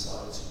at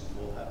baseline, so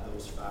you will have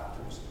those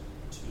factors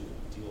to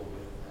deal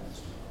with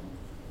as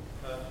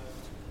well.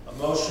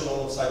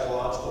 Emotional and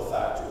psychological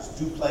factors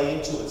do play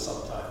into it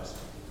sometimes.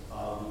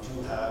 We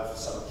do have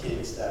some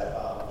kids that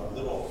are a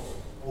little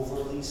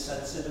overly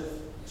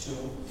sensitive to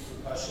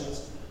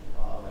concussions,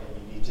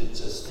 and you need to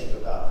just think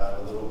about that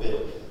a little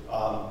bit.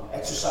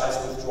 Exercise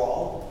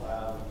withdrawal,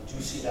 you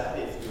do see that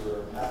if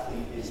your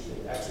athlete has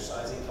been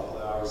exercising a couple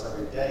of hours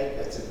every day,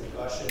 gets a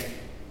concussion,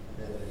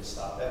 and then they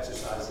stop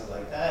exercising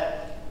like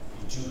that,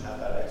 you do have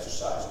that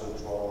exercise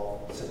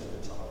withdrawal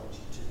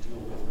symptomatology to deal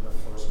with in the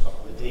first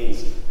couple of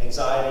days.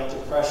 Anxiety,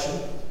 depression,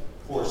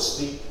 poor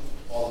sleep,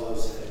 all of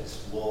those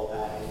things will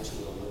add into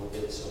it a little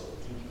bit, so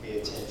do pay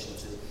attention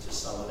to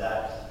some of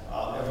that.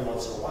 Every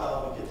once in a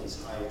while, we get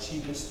these high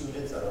achieving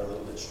students that are a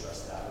little bit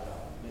stressed out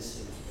about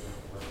missing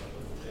work a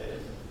little bit.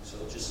 So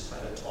just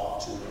kind of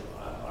talk to them.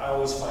 I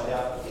always find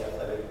that the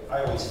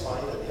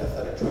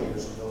athletic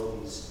trainers know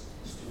these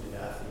student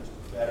athletes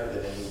better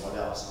than anyone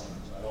else.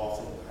 So I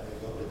often kind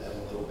of go to them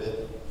a little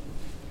bit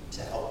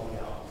to help me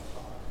out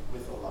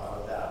with a lot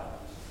of that.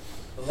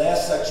 The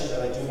last section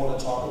that I do want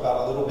to talk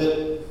about a little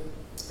bit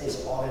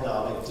is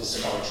autonomic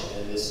dysfunction,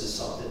 and this is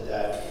something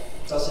that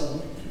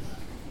doesn't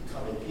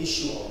become an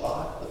issue a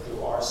lot, but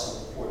there are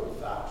some important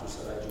factors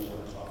that I do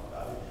want to talk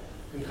about.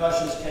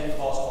 Concussions can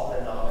cause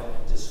autonomic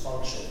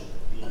dysfunction.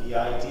 The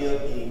idea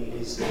being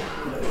is in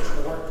a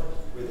torque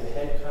where the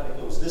head kind of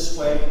goes this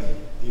way,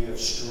 you have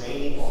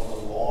straining on the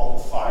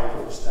long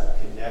fibers that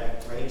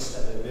connect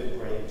brainstem and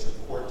midbrain to the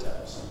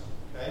cortex.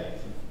 Okay?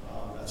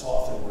 That's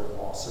often where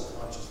loss of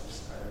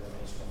consciousness kind of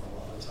comes from a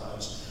lot of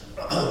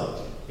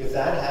times. If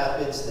that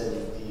happens, then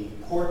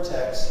the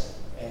cortex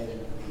and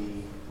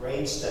the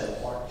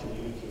brainstem aren't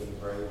communicating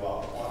very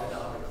well.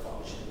 Autonomic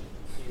function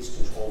is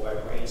controlled by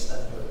brainstem,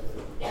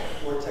 but if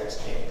the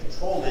cortex can't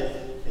control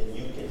it, then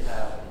you can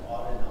have an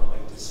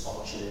autonomic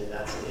dysfunction, and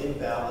that's an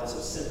imbalance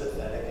of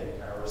sympathetic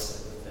and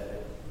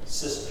parasympathetic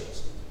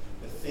systems.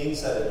 The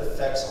things that it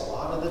affects a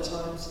lot of the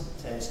times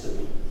tends to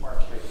be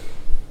heart rate.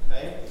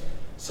 Okay?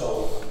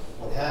 So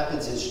what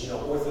happens is,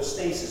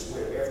 orthostasis,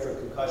 where after a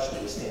concussion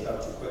they stand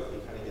up too quickly,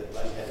 kind of get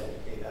lightheaded.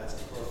 Okay, that's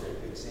a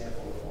perfect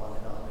example of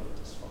autonomic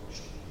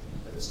dysfunction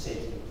that is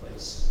taking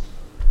place.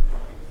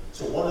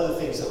 So one of the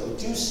things that we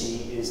do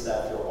see is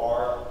that there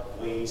are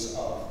ways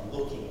of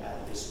looking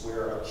at this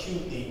where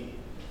acutely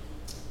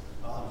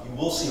you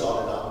will see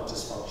autonomic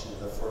dysfunction in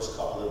the first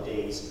couple of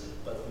days,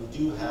 but we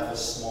do have a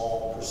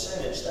small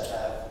percentage that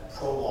have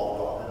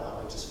prolonged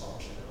autonomic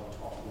dysfunction, and I'll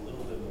talk a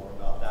little bit more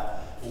about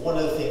that. But one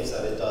of the things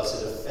that it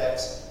does, it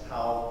affects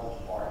how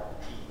the heart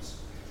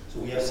beats. So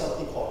we have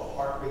something called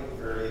heart rate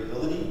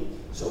variability.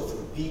 So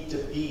from beat to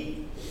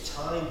beat, the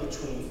time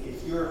between,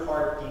 if your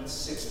heart beats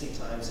 60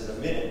 times in a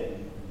minute,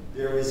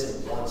 there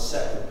isn't 1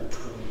 second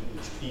between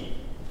each beat.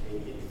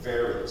 Okay? It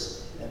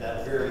varies. And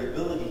that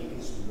variability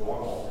is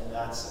normal, and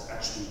that's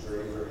actually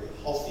very, very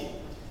healthy.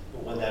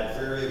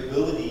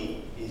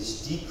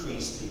 is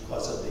decreased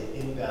because of the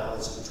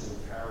imbalance between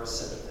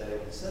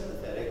parasympathetic and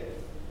sympathetic,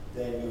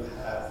 then you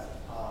have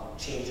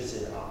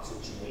changes in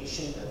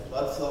oxygenation and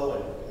blood flow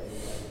and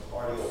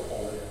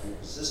cardiopulmonary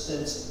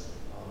resistance,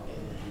 and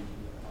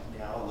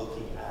you are now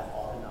looking at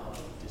autonomic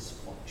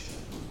dysfunction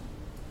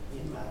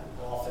in that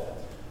often.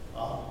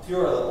 Here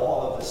are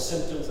all of the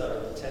symptoms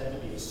that tend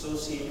to be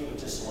associated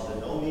with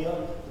dysautonomia.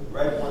 The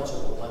red ones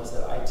are the ones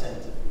that I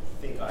tend to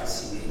think I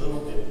see a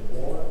little bit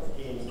more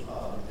in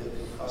the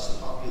concussed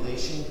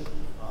population.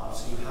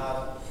 So you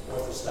have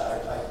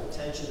orthostatic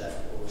hypotension,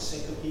 or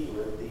syncope,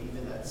 or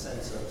even that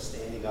sense of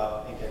standing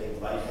up and getting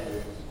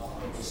lightheaded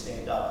when you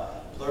stand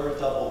up. Blurred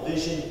double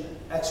vision,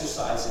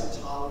 exercise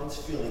intolerance,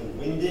 feeling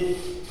winded.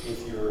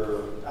 If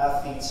your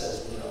athlete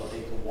says,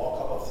 they can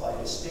walk up a flight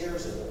of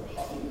stairs and they're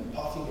huffing and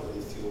puffing, or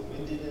they feel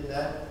winded in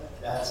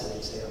that's an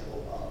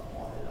example of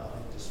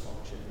autonomic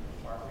dysfunction,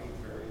 heart rate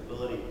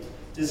variability.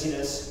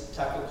 Dizziness,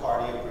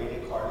 tachycardia,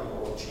 bradycardia,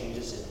 or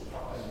changes in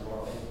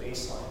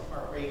baseline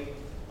heart rate,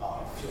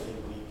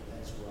 feeling weak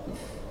as well,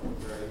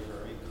 very,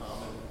 very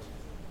common.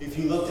 If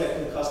you looked at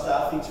concussed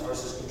athletes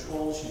versus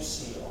controls, you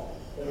see a whole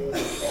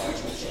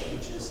bunch of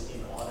changes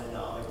in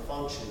autonomic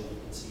function. You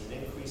can see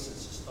an increase in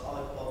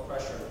systolic blood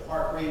pressure and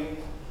heart rate,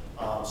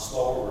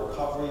 slower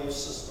recovery of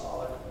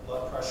systolic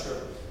blood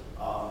pressure,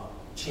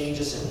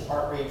 changes in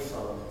heart rate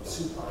from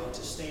supine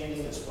to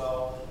standing as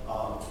well.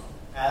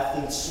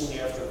 Athletes soon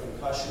after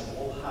concussion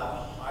will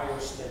have higher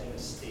steady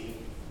state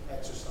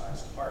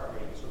exercise heart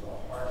rate, so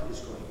the heart is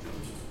going to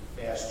beat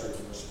faster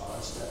in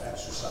response to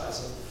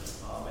exercising,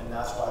 and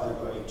that's why they're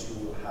going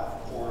to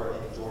have poorer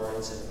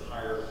endurance and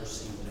higher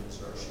perceived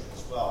exertion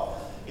as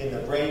well. In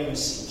the brain, we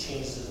see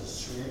changes in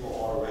cerebral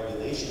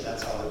autoregulation.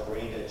 That's how the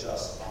brain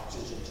adjusts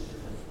oxygen to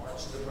different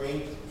parts of the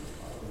brain.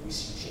 We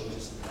see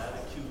changes in that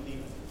acutely.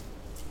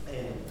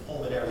 And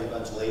pulmonary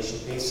ventilation,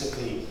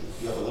 basically,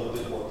 you have a little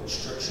bit more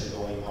constriction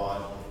going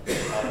on.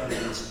 That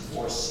means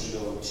more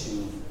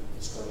CO2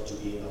 is going to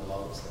be in the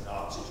lungs than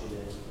oxygen,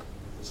 and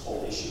this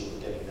whole issue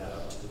of getting that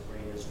up to the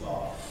brain as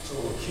well. So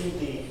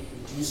acutely,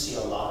 we do see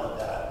a lot of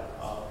that.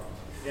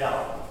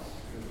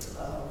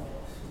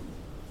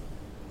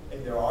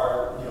 And there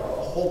are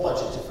a whole bunch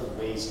of different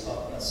ways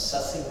of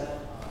assessing that.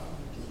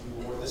 You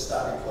can do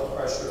orthostatic blood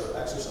pressure,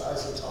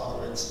 exercise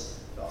intolerance,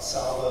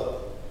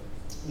 Valsalva.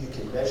 You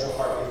can measure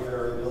heart rate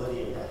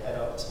variability in the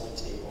head-up tilt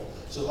table.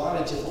 So a lot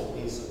of different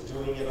ways of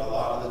doing it. A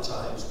lot of the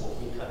times what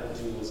we kind of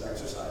do is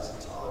exercise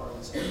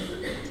intolerance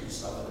and do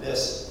some of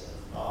this.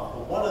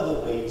 But one of the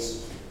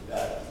ways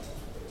that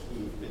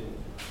we've been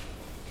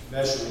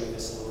measuring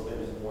this a little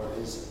bit more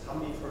is, how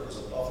many have heard of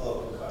the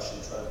Buffalo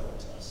concussion treadmill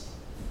test?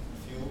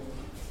 A few?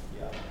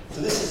 Yeah.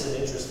 So this is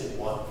an interesting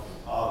one.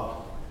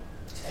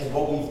 And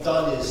what we've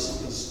done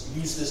is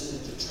use this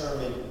to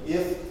determine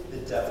if the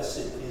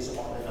deficit is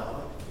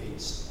autonomic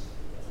based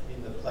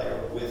in the player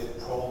with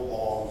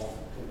prolonged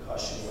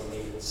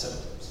concussion-related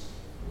symptoms.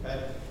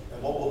 Okay?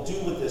 And what we'll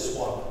do with this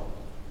one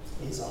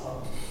is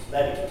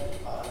Letty,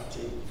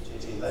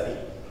 J.J. Letty,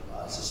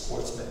 it's a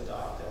sports med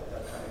doc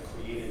that kind of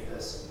created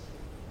this.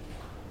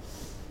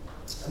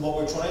 And what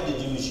we're trying to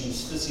do is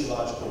use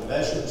physiological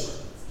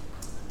measures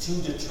to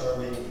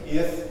determine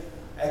if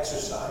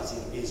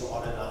exercising is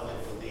autonomic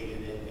related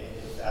and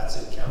if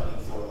that's accounting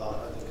for a lot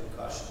of the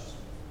concussions.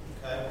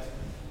 Okay?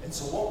 And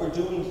so what we're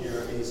doing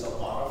here is a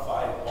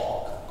modified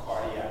bulk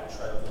cardiac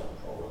treadmill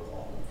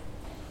protocol.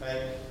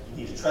 Okay? You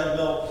need a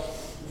treadmill,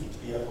 you need to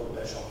be able to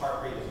measure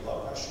heart rate and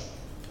blood pressure.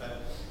 Okay?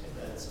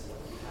 And that's what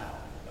you have.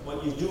 And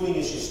what you're doing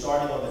is you're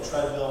starting on the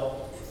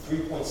treadmill,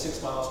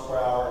 3.6 miles per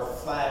hour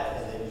flat,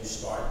 and then you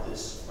start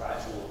this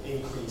gradual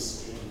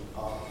increase in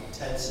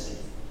intensity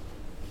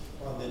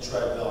on the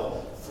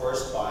treadmill,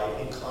 first by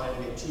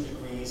inclining it 2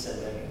 degrees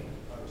and then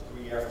a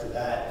degree after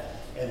that.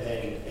 And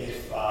then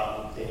if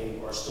they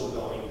are still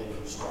going, then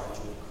you start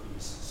to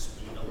increase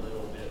speed a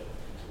little bit.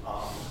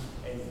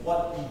 And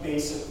what you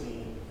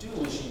basically do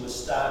is you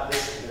establish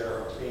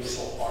their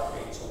basal heart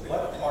rate. So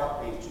what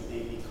heart rate do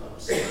they become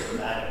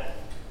symptomatic?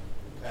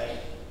 Okay?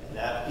 And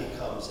that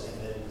becomes,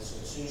 and then as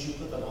soon as you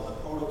put them on the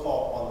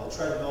protocol, on the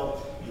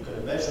treadmill, you're going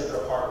to measure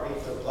their heart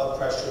rate, their blood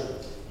pressure.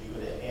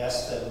 You're going to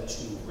ask them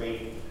to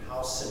rate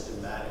how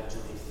symptomatic do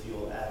they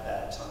feel at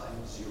that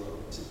time, 0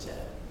 to 10.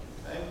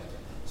 Okay?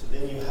 So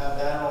then you have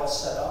that all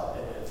set up,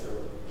 and if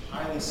they're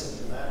highly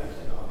symptomatic,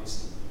 then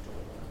obviously you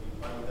don't want to be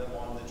running them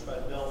on the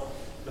treadmill.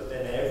 But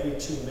then every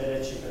 2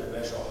 minutes, you're going to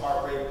measure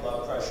heart rate,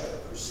 blood pressure,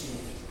 and perceived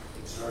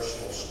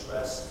exertional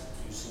stress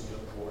using the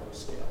Borg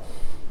scale.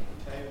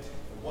 Okay?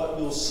 And what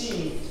you'll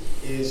see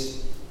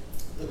is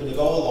they're going to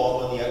go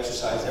along on the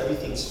exercise,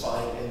 everything's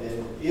fine, and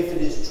then if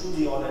it is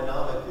truly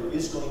autonomic, there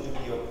is going to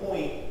be a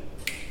point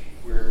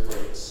where it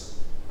breaks.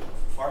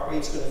 Heart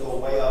rate's going to go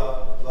way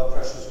up, blood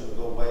pressure's going to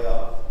go way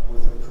up,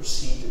 with a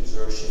perceived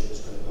exertion is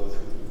going to go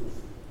through the roof.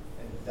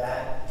 And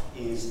that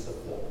is the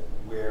point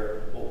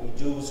where what we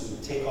do is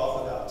we take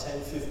off about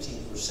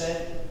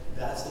 10-15%.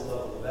 That's the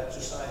level of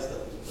exercise that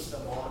we put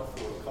them on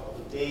for a couple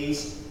of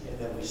days, and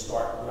then we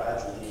start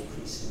gradually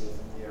increasing it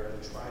from there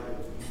and try to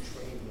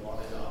retrain the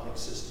autonomic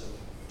system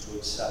to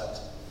accept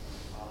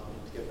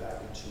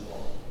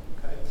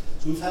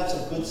So we've had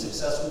some good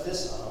success with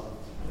this.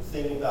 The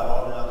thing about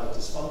autonomic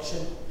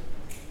dysfunction,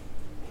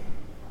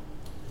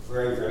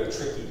 very, very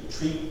tricky to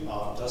treat. It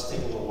does take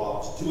a little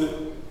while to do it.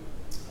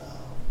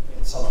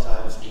 And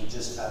sometimes we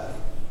just have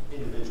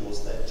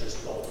individuals that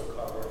just don't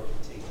recover. It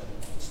can take them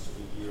months to a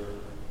year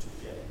to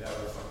get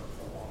better from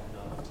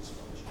autonomic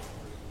dysfunction or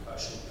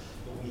concussion.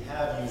 But we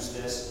have used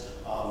this.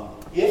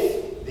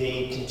 If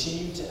they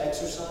continue to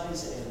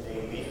exercise and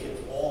they make it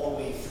all the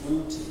way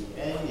through to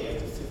the end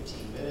after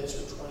 15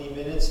 minutes or 20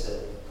 minutes,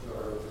 that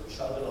you're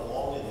chugging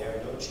along and they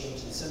have no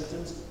change in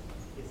symptoms,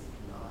 it's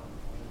not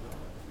autonomic.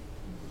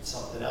 It's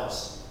something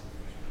else.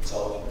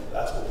 So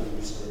that's what we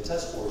use in the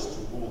test scores to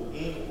rule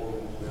in or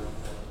rule out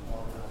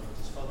autonomic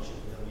dysfunction.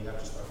 And then we have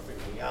to start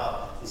figuring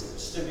out, is it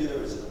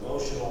vestibular, is it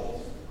emotional?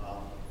 A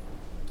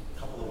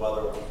couple of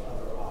other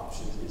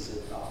options. Is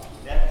it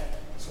neck?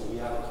 So we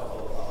have a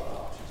couple of other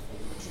options. We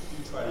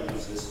do try to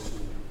use this to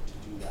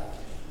do that.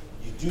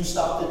 You do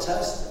stop the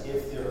test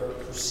if their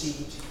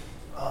perceived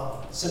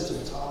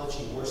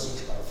symptomatology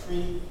worsens by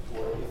 3,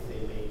 or if they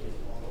make it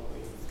all the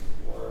way,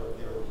 or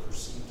their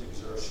perceived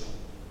exertion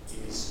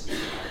is at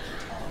the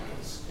top of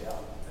the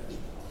scale as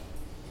well.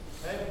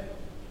 Okay?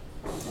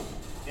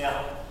 Now,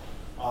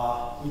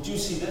 we do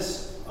see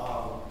this,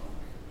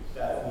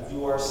 that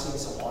we are seeing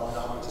some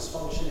autonomic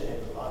dysfunction,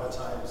 and a lot of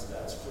times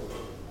that's for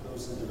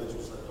those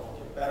individuals that don't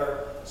get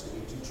better. So we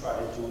do try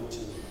to do it to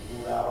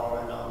rule out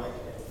autonomic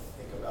and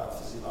think about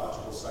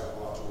physiological,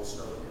 psychological,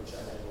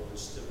 neurogenic, or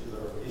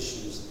vestibular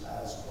issues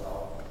as well.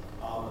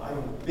 I'm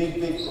a big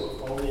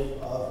proponent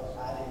of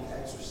adding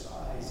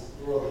exercise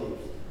early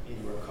in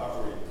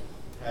recovery.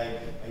 Okay?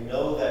 I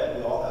know that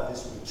we all have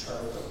this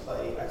return to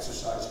play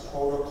exercise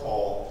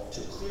protocol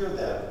to clear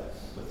them,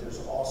 but there's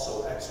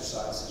also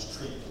exercise as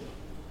treatment.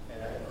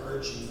 And I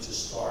urge you to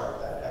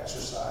start that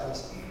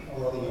exercise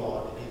early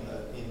on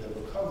in the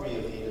recovery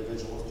of the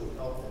individuals to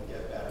help them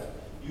get better.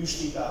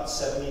 Usually about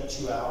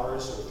 72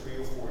 hours or 3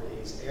 or 4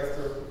 days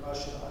after a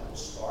concussion, I will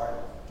start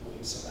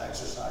doing some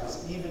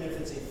exercise, even if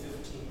it's a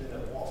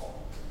 15-minute walk.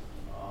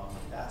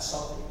 That's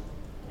something.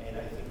 And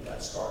I think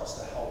that starts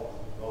to help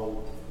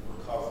promote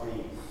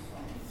recovery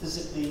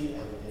physically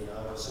and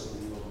also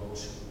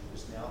emotionally,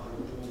 because now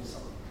they're doing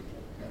something to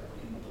get better a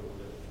little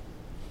bit.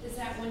 Is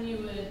that when you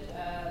would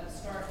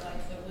start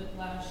like the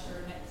whiplash or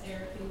neck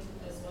therapy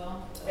as well?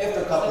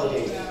 After a couple of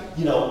days.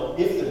 You know,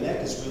 if the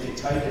neck is really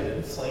tight and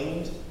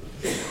inflamed,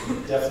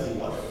 you definitely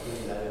want to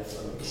bring that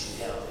inflammation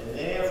down. And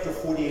then after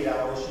 48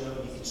 hours, you know,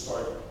 you can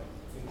start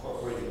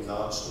incorporating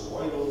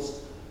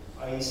non-steroidals,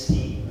 ice,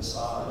 heat,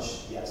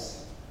 massage, yes.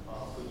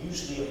 But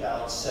usually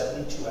about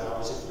 72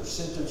 hours, if their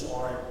symptoms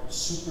aren't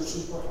super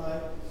high,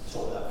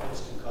 so that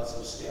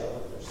post-concussive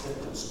scale, if their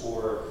symptom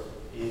score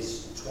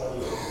is 20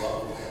 or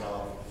below, then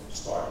I'll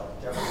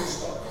definitely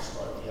start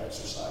the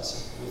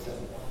exercise with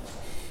them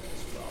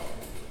as well.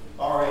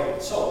 All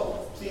right, so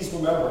please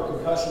remember,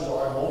 concussions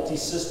are a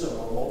multi-system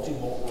or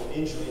multimodal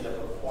injury that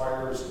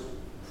requires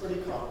pretty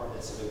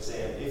comprehensive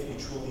exam if you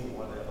truly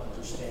want to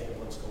understand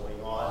what's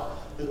going on.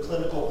 The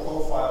clinical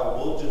profile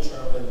will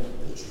determine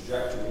the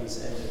trajectories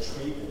and the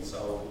treatment.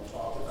 So we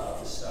talked about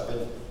the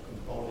 7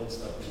 components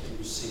that we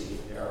do see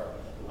there.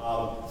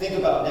 Think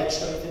about neck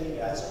strengthening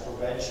as a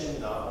prevention,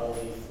 not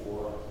only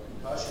for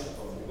concussion, but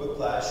for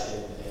whiplash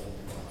and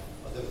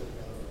other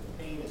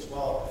pain as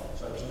well.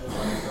 So I'm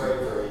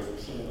very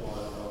keen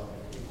on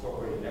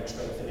incorporating neck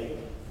strengthening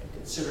and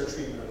consider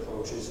treatment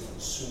approaches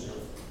sooner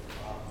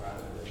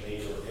rather than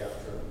later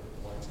after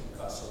one's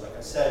concussed. So like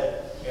I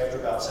said, after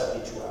about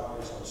 72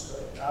 hours, I'm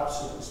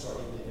absolutely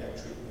starting the neck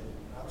treatment,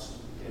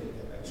 absolutely getting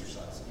them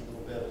exercise a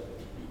little bit,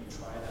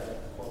 trying to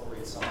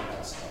incorporate some of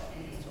that stuff.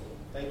 So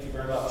thank you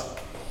very much.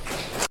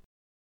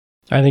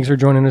 All right, thanks for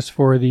joining us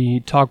for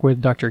the talk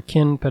with Dr.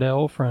 Ken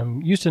Padel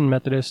from Houston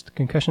Methodist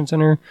Concussion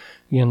Center.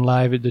 Again,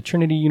 live at the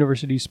Trinity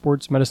University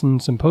Sports Medicine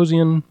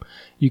Symposium.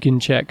 You can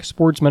check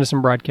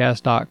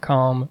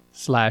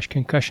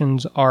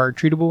sportsmedicinebroadcast.com/concussions are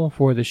treatable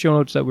for the show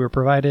notes that we were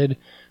provided,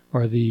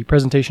 or the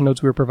presentation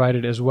notes we were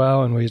provided as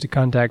well, and ways to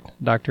contact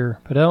Dr.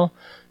 Padel.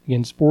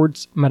 Again,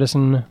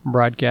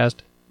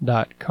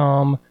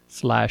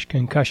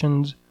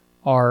 sportsmedicinebroadcast.com/concussions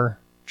are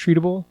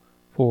treatable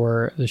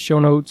for the show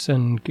notes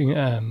and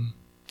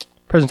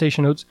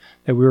presentation notes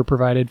that we were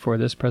provided for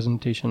this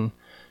presentation.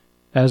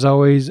 As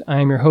always, I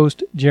am your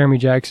host, Jeremy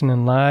Jackson,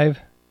 and live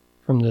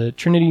from the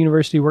Trinity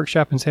University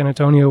Workshop in San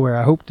Antonio, where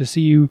I hope to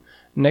see you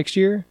next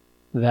year.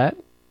 That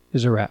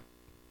is a wrap.